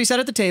as soon down, as we sat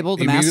at the table,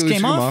 the mask immediately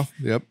came took 'em off.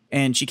 Yep.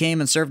 And she came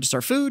and served us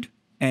our food,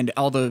 and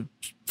all the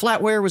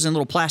flatware was in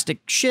little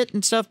plastic shit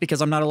and stuff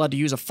because I'm not allowed to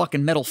use a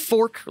fucking metal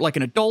fork like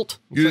an adult.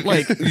 You,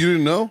 Like, you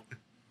didn't know?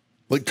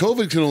 Like,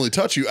 COVID can only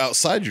touch you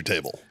outside your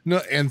table.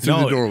 No, and through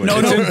the doorway. no,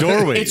 It's no, in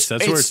doorways.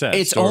 That's where it's at.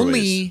 It's Doorways.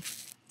 only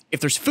if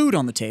there's food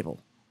on the table.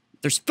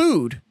 If there's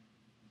food,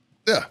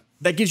 Yeah.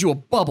 that gives you a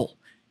bubble.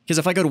 Because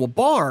if I go to a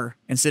bar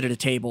and sit at a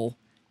table,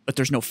 but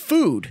there's no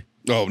food,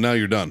 Oh, now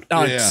you're done.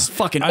 it's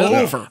fucking I,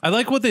 over. I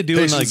like what they do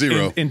in Patient like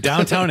zero. in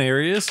downtown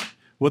areas.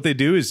 What they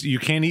do is you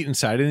can't eat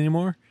inside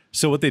anymore.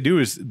 So what they do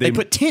is They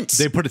put tents.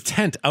 They put a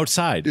tent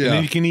outside, Yeah. and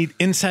then you can eat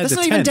inside That's the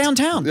not tent. even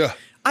downtown. Yeah.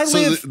 I So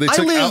live. they I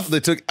took live. they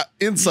took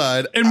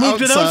inside and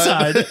moved it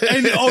outside.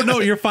 And oh no,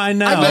 you're fine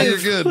now. Now you're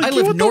good. I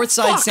live What the north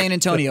side fuck? San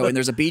Antonio, and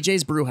there's a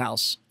BJ's Brew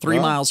House 3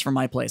 miles from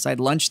my place. I had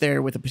lunch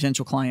there with a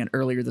potential client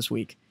earlier this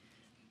week.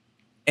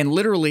 And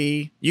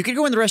literally, you could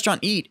go in the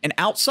restaurant and eat, and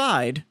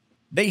outside,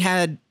 they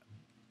had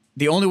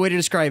the only way to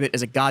describe it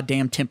is a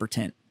goddamn temper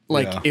tent.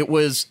 Like, Yeah. it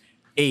was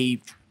a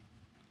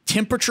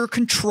temperature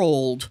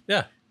controlled,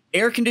 Yeah.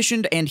 air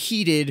conditioned and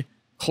heated,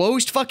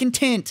 closed fucking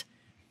tent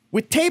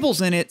with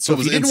tables in it. So So it if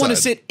was you didn't want to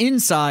inside. sit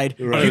inside, It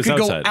you was could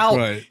go outside. out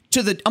Right.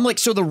 to the. I'm like,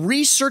 so the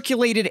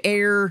recirculated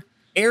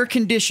air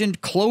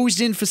conditioned, closed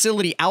in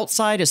facility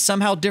outside is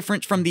somehow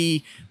different from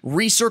the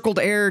recircled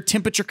air,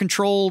 temperature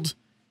controlled,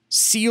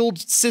 sealed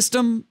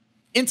system.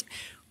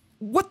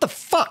 What the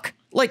fuck?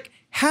 Like,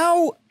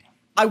 how?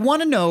 I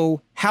want to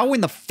know how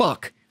in the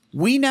fuck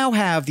we now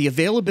have the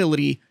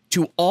availability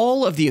to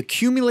all of the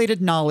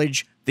accumulated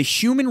knowledge the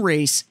human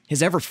race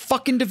has ever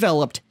fucking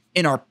developed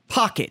in our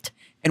pocket.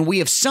 And we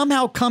have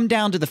somehow come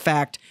down to the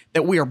fact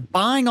that we are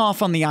buying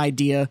off on the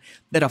idea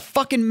that a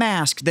fucking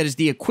mask that is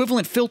the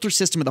equivalent filter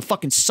system of the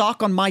fucking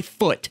sock on my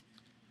foot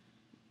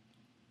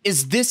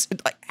is this.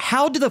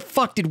 How the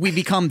fuck did we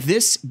become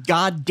this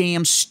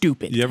goddamn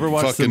stupid? You ever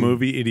watch the Fucking-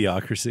 movie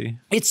Idiocracy?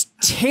 It's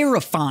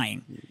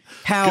terrifying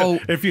how.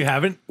 If you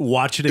haven't,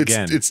 watch it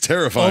again. It's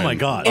terrifying. Oh my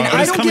god! And But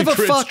I it's don't coming give a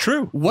true. fuck It's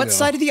true. what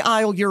side of the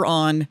aisle you're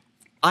on.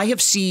 I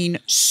have seen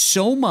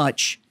so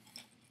much,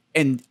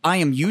 and I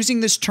am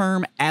using this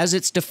term as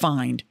it's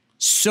defined,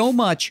 so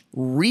much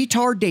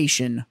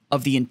retardation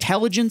of the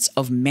intelligence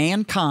of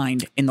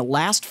mankind in the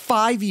last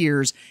 5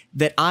 years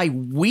that I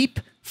weep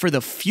for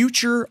the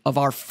future of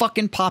our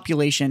fucking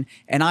population.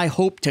 And I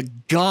hope to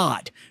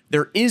God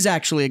there is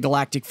actually a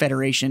galactic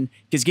federation,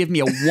 because give me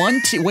a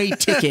one-way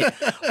ticket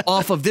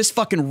off of this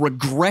fucking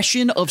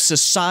regression of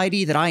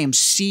society that I am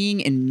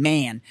seeing in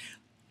man.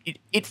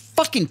 It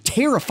fucking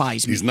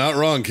terrifies me. He's not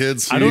wrong,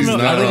 kids. I don't He's know.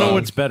 not I don't know wrong.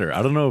 what's better.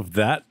 I don't know if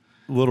that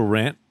little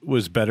rant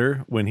was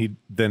better when he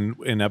then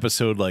in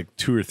episode like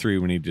 2 or 3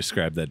 when he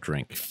described that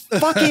drink.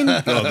 Fucking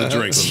the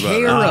drink was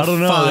better. I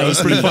don't know. That was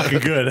terrifies pretty me. fucking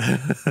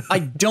good. I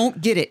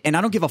don't get it. And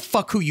I don't give a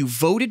fuck who you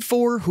voted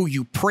for, who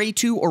you pray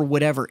to, or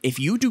whatever. If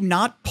you do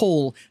not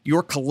pull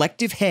your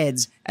collective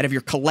heads out of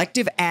your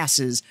collective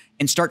asses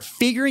and start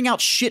figuring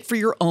out shit for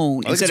your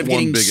own, I think instead it's of one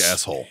getting big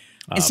asshole.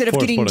 instead of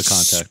fourth getting point of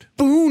contact.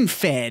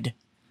 spoon-fed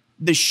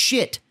the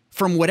shit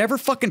from whatever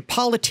fucking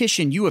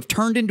politician you have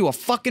turned into a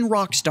fucking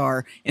rock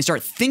star and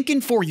start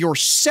thinking for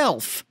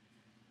yourself,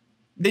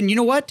 then you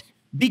know what?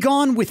 Be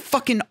gone with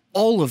fucking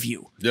all of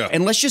you. Yeah.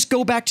 And let's just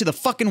go back to the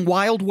fucking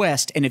Wild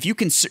West. And if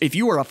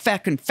you are a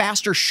fucking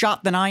faster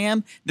shot than I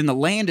am, then the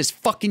land is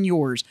fucking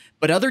yours.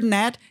 But other than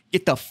that,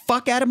 get the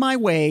fuck out of my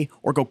way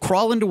or go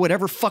crawl into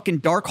whatever fucking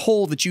dark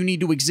hole that you need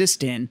to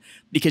exist in,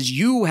 because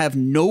you have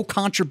no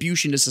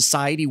contribution to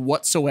society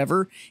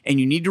whatsoever, and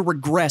you need to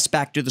regress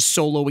back to the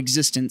solo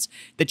existence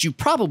that you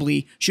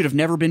probably should have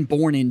never been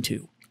born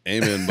into.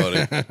 Amen,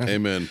 buddy.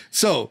 Amen.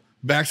 So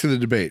back to the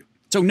debate.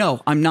 So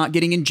no, I'm not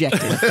getting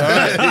injected.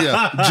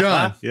 Yeah.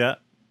 John, Yeah.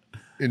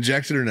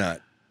 injected or not?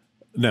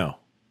 No.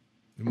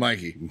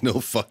 Mikey, No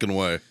fucking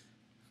way.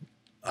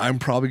 I'm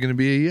probably going to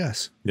be a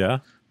yes. Yeah.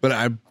 But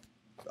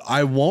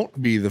I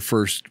won't be the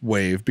first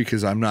wave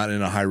because I'm not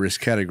in a high risk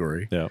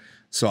category. Yeah.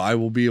 So I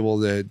will be able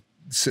to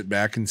sit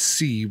back and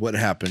see what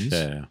happens.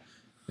 Yeah.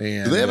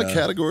 And, Do they have a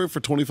category for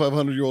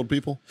 2,500-year-old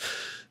people?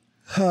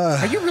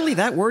 Are you really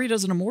that worried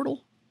as an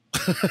immortal?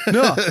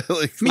 No. Like,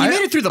 I mean, you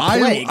made it through the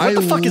plague. What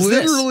the fuck is this?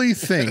 I literally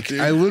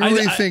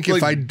think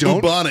if I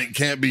don't, bubonic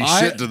can't be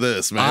shit to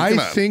this, man. Come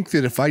I on. think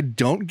that if I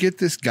don't get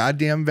this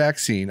goddamn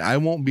vaccine, I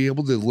won't be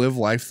able to live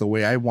life the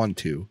way I want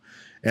to.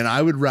 And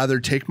I would rather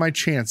take my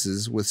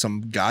chances with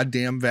some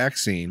goddamn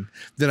vaccine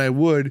than I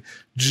would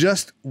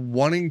just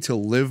wanting to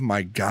live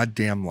my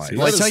goddamn life.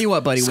 Well, I tell you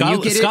what, buddy. When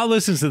you get Scott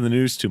listens to the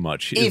news too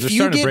much. They're if you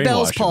starting to get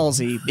Bell's brainwash him.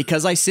 palsy,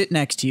 because I sit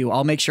next to you,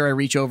 I'll make sure I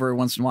reach over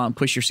once in a while and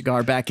push your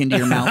cigar back into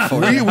your mouth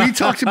for you. We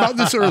talked about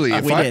this earlier.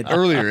 did.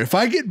 Earlier. If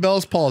I get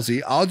Bell's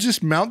palsy, I'll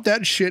just mount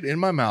that shit in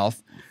my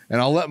mouth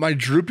and I'll let my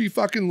droopy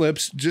fucking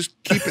lips just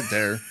keep it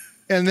there.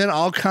 And then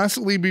I'll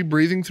constantly be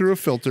breathing through a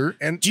filter.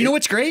 And Do you know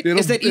what's great?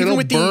 Is that even it'll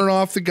with burn the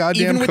off the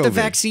goddamn even with COVID. the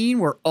vaccine,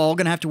 we're all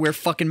gonna have to wear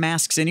fucking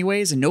masks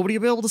anyways, and nobody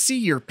will be able to see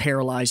your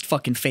paralyzed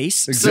fucking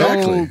face.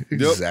 Exactly.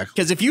 Exactly.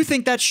 Because if you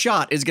think that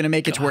shot is gonna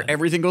make it to where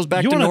everything goes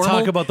back You to wanna normal,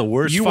 talk about the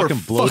worst you are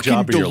fucking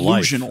blowjob of your life.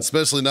 delusional.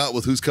 Especially not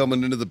with who's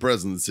coming into the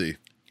presidency.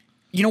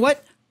 You know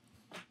what?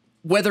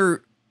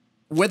 Whether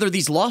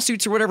these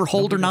lawsuits or whatever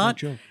hold or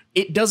not,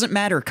 it doesn't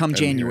matter come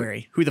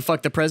January who the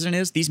fuck the president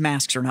is. These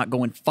masks are not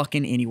going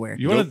fucking anywhere.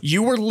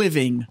 You are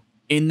living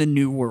in the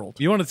new world.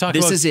 You want to talk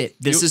This about is it.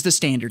 This is the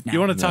standard now. You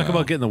want to talk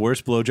about getting the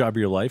worst blowjob of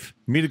your life?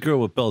 Meet a girl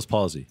with Bell's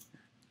palsy.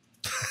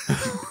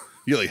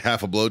 You like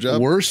half a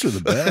blowjob? Worst or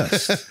the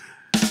best?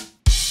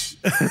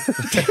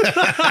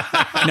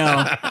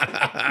 No.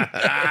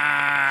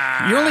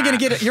 You're only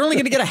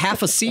gonna get a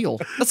half a seal.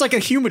 That's like a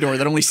humidor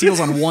that only seals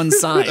on one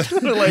side.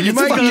 Like, you, it's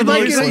might fucking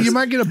useless. you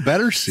might get a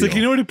better seal. It's like,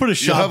 you know when you put a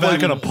shot have, back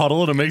like, in a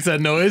puddle and it makes that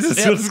noise?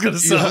 That's what it's going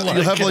to You'll sound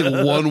have, you'll like. have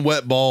like one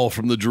wet ball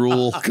from the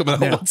drool coming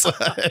out one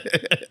side.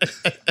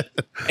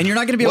 And you're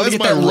not gonna be able Why to is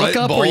get that my look right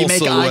up where you ball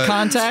make so eye wet?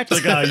 contact.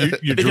 Like,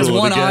 you because drooled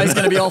one again. eye's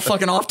gonna be all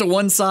fucking off to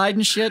one side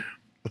and shit.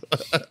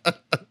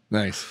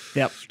 Nice.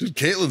 Yep. Dude,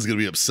 Caitlin's gonna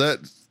be upset.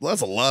 Well,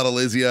 that's a lot of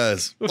lazy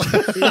eyes.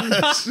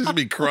 She's gonna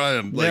be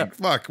crying. Like,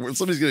 fuck,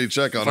 somebody's gonna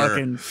check on her.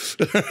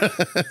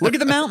 Fucking look at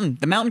the mountain.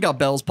 The mountain got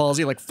Bell's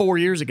palsy like 4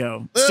 years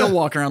ago. Still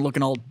walking around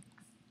looking all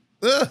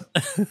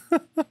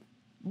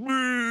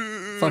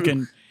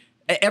fucking.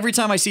 Every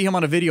time I see him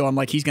on a video, I'm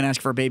like, he's gonna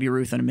ask for a Baby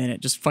Ruth in a minute.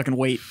 Just fucking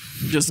wait.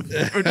 Just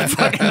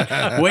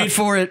fucking wait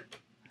for it.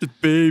 The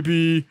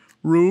Baby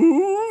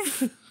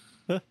Ruth.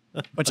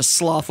 Bunch of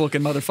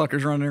sloth-looking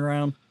motherfuckers running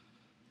around.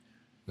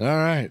 All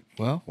right.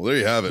 Well, Well, there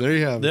you have it. there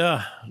you have it.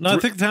 Yeah. No, I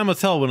think time will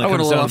tell when it I went a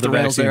comes little down off to the the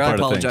rails vaccine there. I part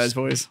of apologize, things.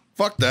 boys.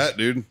 Fuck that,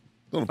 dude.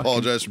 Don't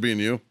apologize for being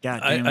you.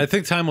 God damn it. I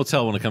think time will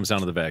tell when it comes down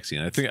to the vaccine.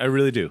 I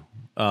really do.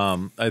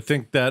 I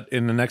think that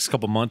in the next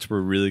couple months,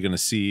 we're really going to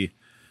see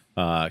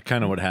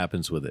kind of what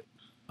happens with it.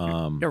 Yeah,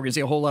 we're gonna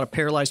see a whole lot of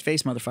paralyzed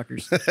face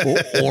motherfuckers.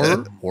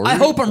 Or I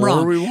hope I'm or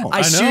wrong. we won't. I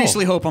know.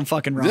 seriously hope I'm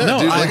fucking wrong. Yeah, No,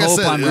 dude, I like I hope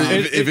said, I'm wrong.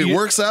 if it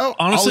works out,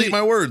 honestly, I'll eat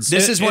my words.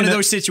 This is one in of a-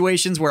 those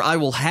situations where I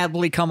will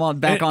happily come on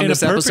back in on a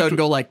this episode perfect- and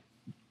go like,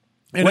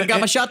 In "When a- I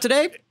got my shot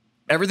today,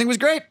 everything was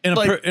great." In a,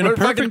 Like, in a we're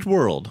fucking- perfect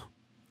world,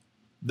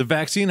 the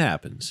vaccine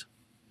happens.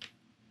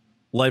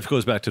 Life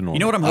goes back to normal. You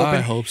know what I'm hoping?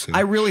 I hope so.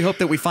 I really hope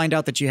that we find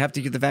out that you have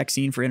to get the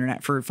vaccine for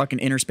internet for fucking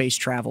interspace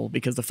travel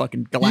because the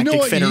fucking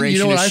Galactic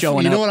Federation is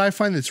showing you know up what I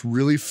find that's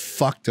really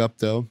fucked up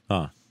though?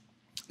 Huh.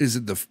 Is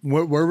it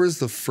where was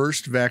the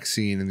first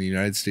vaccine in the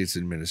United States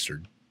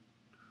administered?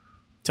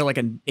 to like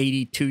an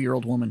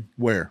 82-year-old woman.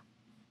 Where?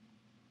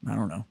 I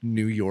don't know.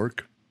 New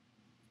York.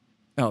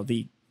 Oh,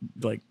 the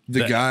like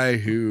The guy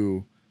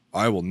who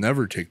I will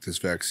never take this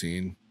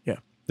vaccine. yeah.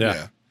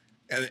 Yeah.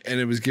 And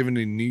it was given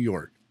in New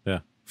York. Yeah.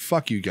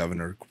 Fuck you,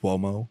 Governor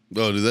Cuomo.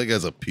 Oh, dude, that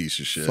guy's a piece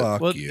of shit.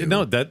 Fuck Well, you.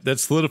 no, that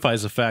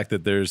solidifies the fact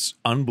that there's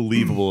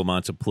unbelievable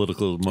amounts of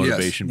political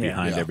motivation Yeah.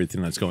 behind Yeah.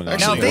 everything that's going on.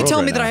 Actually, Now, in if the they world tell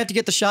right me that now. I have to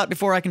get the shot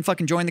before I can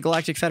fucking join the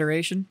Galactic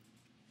Federation,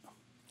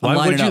 I'm Why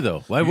lining would you up.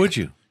 though? Why would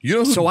you? You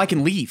know who, so I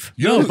can leave.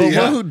 you know, No, who- but you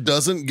know what- who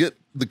doesn't get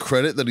the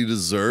credit that he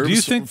deserves? Do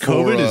you think for,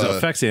 COVID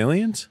affects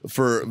aliens?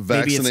 for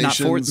Maybe it's not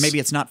for vaccinations? maybe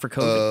it's not for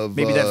COVID. of,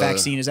 Maybe that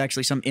vaccine is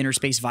actually some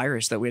interspace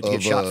virus that we have to get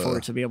of, shot for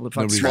to be able to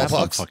fucking nobody travel.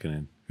 smallpox. Fucking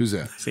in. Who's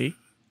that? See?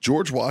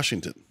 George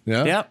Washington.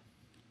 Yeah. Yep.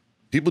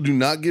 People do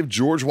not give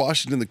George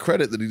Washington the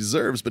credit that he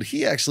deserves, but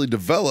he actually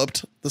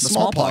developed the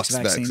smallpox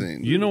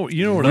vaccine. You know what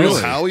You know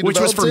else? how he Which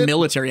was developed for it?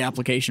 military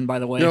application, by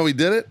the way. You know how he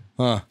did it?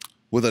 Huh.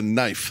 With a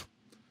knife.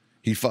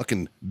 He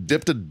fucking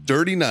dipped a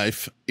dirty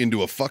knife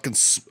into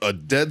a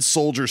dead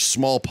soldier's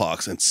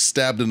smallpox and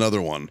stabbed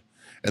another one.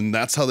 And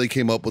that's how they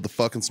came up with the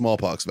fucking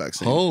smallpox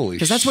vaccine. Holy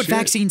Because that's what shit.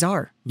 vaccines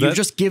are. You're That-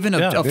 just given a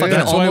Yeah. fucking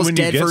That's why almost when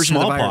you dead get version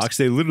of the virus. smallpox,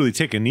 they literally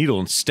take a needle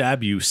and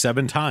stab you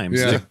 7 times.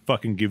 Yeah. They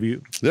fucking give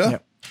you. Yeah. Yeah.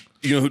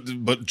 You know,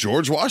 but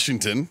George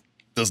Washington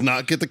does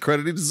not get the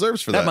credit he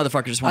deserves for That that.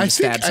 motherfucker just wanted to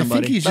stab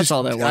somebody. he's That's just,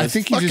 all that was. I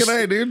think he Fucking just,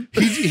 A, dude.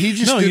 He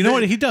just No, did you know that-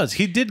 what he does?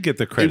 He did get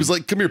the credit. He was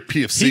like, come here,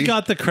 PFC. he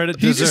got the credit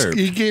he just deserved.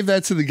 he gave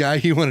that to the guy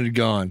he wanted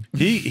gone.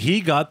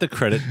 He got the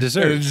credit And it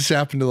deserved. just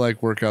happened to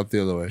like work out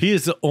the other way. He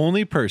is the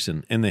only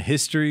person in the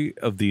history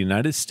of the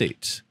United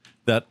States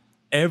that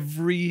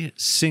every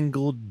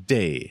single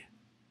day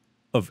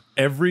of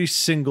every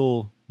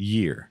single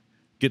year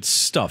get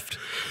stuffed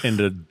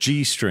into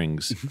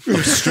G-strings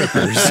of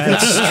strippers.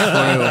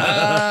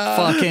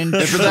 Fucking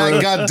For that,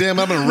 goddamn,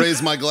 I'm gonna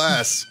raise my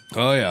glass.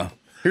 Oh yeah.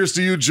 Here's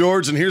to you,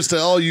 George, and here's to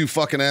all you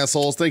fucking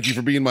assholes. Thank you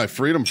for being my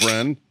freedom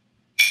friend.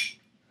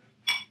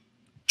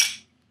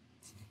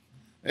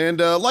 And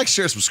like,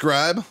 share,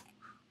 subscribe.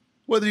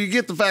 Whether you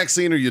get the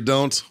vaccine or you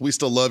don't, we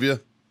still love you.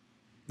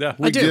 Yeah,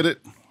 We do. get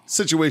it.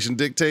 Situation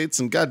dictates,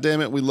 and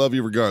goddamn it, we love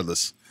you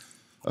regardless.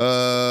 Check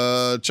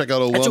out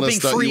That's what being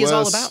free is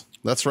all about.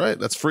 That's right.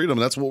 That's freedom.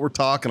 That's what we're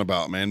talking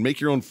about, man. Make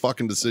your own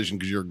fucking decision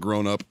because you're a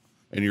grown up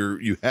and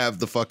you have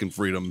the fucking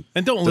freedom.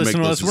 And don't to listen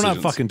make to those us. We're not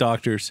decisions. fucking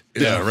doctors.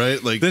 Yeah,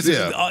 right. Like This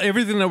yeah. is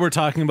everything that we're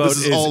talking about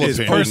This is all is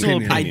opinion. personal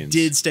Opinion. I opinions.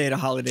 did stay at a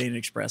Holiday Inn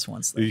Express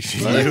once. Though. You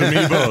and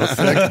me both.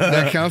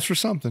 That counts for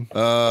something.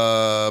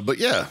 But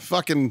yeah,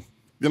 fucking,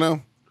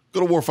 go to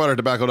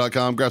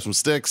warfightertobacco.com, grab some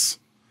sticks.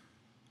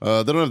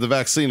 They don't have the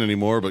vaccine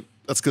anymore, but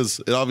that's because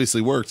it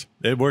obviously worked.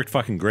 It worked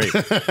fucking great.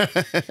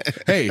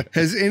 Hey,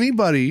 has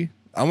anybody?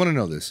 I want to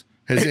know this.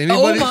 Has Oh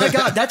anybody? my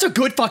god, that's a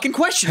good fucking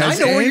question. I Has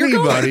know where you're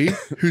going. anybody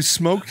who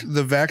smoked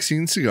the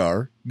vaccine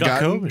cigar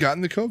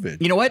gotten the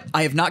COVID? You know what?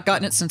 I have not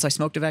gotten it since I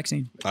smoked a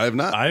vaccine. I have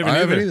not. I I haven't,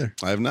 haven't either. either.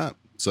 I have not.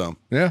 So,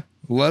 Yeah,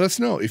 let us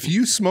know if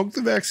you smoked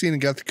the vaccine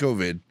and got the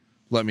COVID.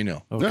 Let me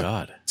know. Oh yeah.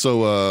 God.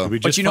 So, We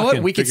But just you know what?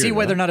 fucking We could see figured it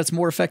whether or out. not it's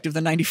more effective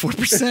than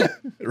 94%.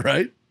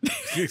 Right?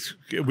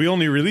 We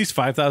only released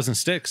 5,000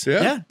 sticks.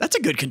 Yeah, That's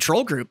a good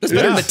control group. That's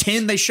better than the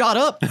 10 they shot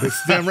up. that's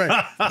damn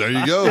right. there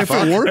you go. If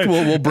Fuck. it worked,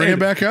 we'll bring it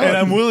back out. And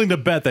I'm willing to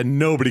bet that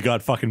nobody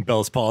got fucking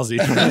Bell's palsy.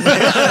 Even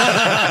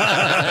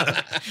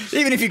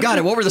if you got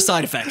it, what were the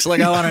side effects?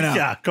 Like, I want to know.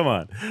 Yeah, come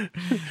on.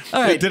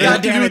 All right. Did it have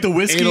to do goddamn with the it.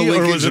 whiskey Anal or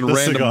linkage was it and the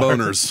random cigar?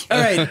 boners. All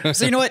right.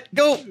 So you know what?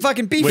 Go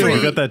fucking be Wait, free.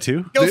 you got that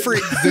too? Go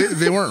free.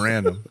 They weren't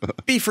random.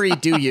 Be free.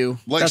 Do you?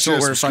 Like, That's share,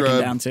 what we're subscribe.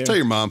 fucking down to. Tell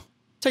your mom.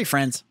 Tell your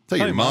friends. Tell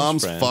your your mom's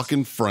mom's friends.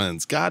 fucking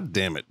friends. God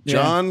damn it. Yeah.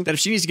 John, That if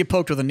she needs to get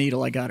poked with a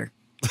needle, I got her.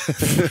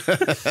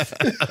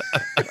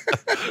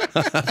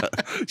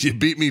 you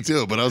beat me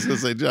too, but I was going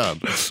to say John.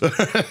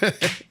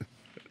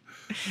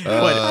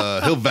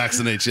 He'll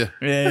vaccinate you.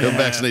 Yeah. He'll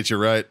vaccinate you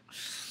right.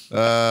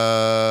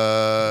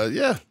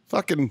 Yeah,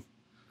 fucking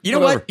You know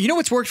Whatever. what? You know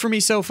what's worked for me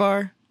so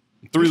far?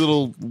 three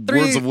little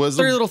words of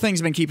wisdom. Three little things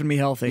have been keeping me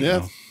healthy.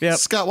 Yeah. Yep.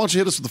 Scott, why don't you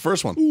hit us with the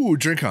first one? Ooh,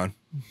 drink on.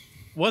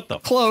 What the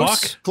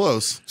Close. fuck?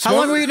 Close. How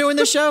long were you doing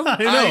this show?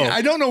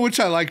 I don't know which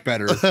I like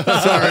better.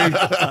 Sorry.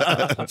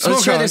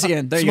 Let's try this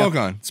again. There you Smoke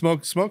go. on.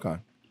 Smoke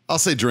on. I'll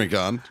say drink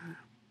on.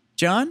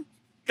 John?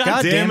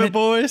 God damn it,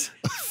 boys.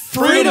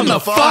 Freedom the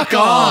fuck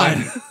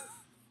on.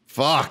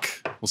 Fuck.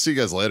 We'll see you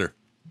guys later.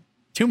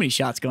 Too many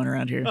shots going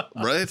around here.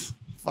 Right?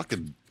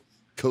 Fucking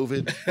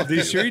COVID. Are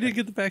you sure you didn't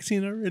get the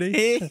vaccine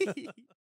already?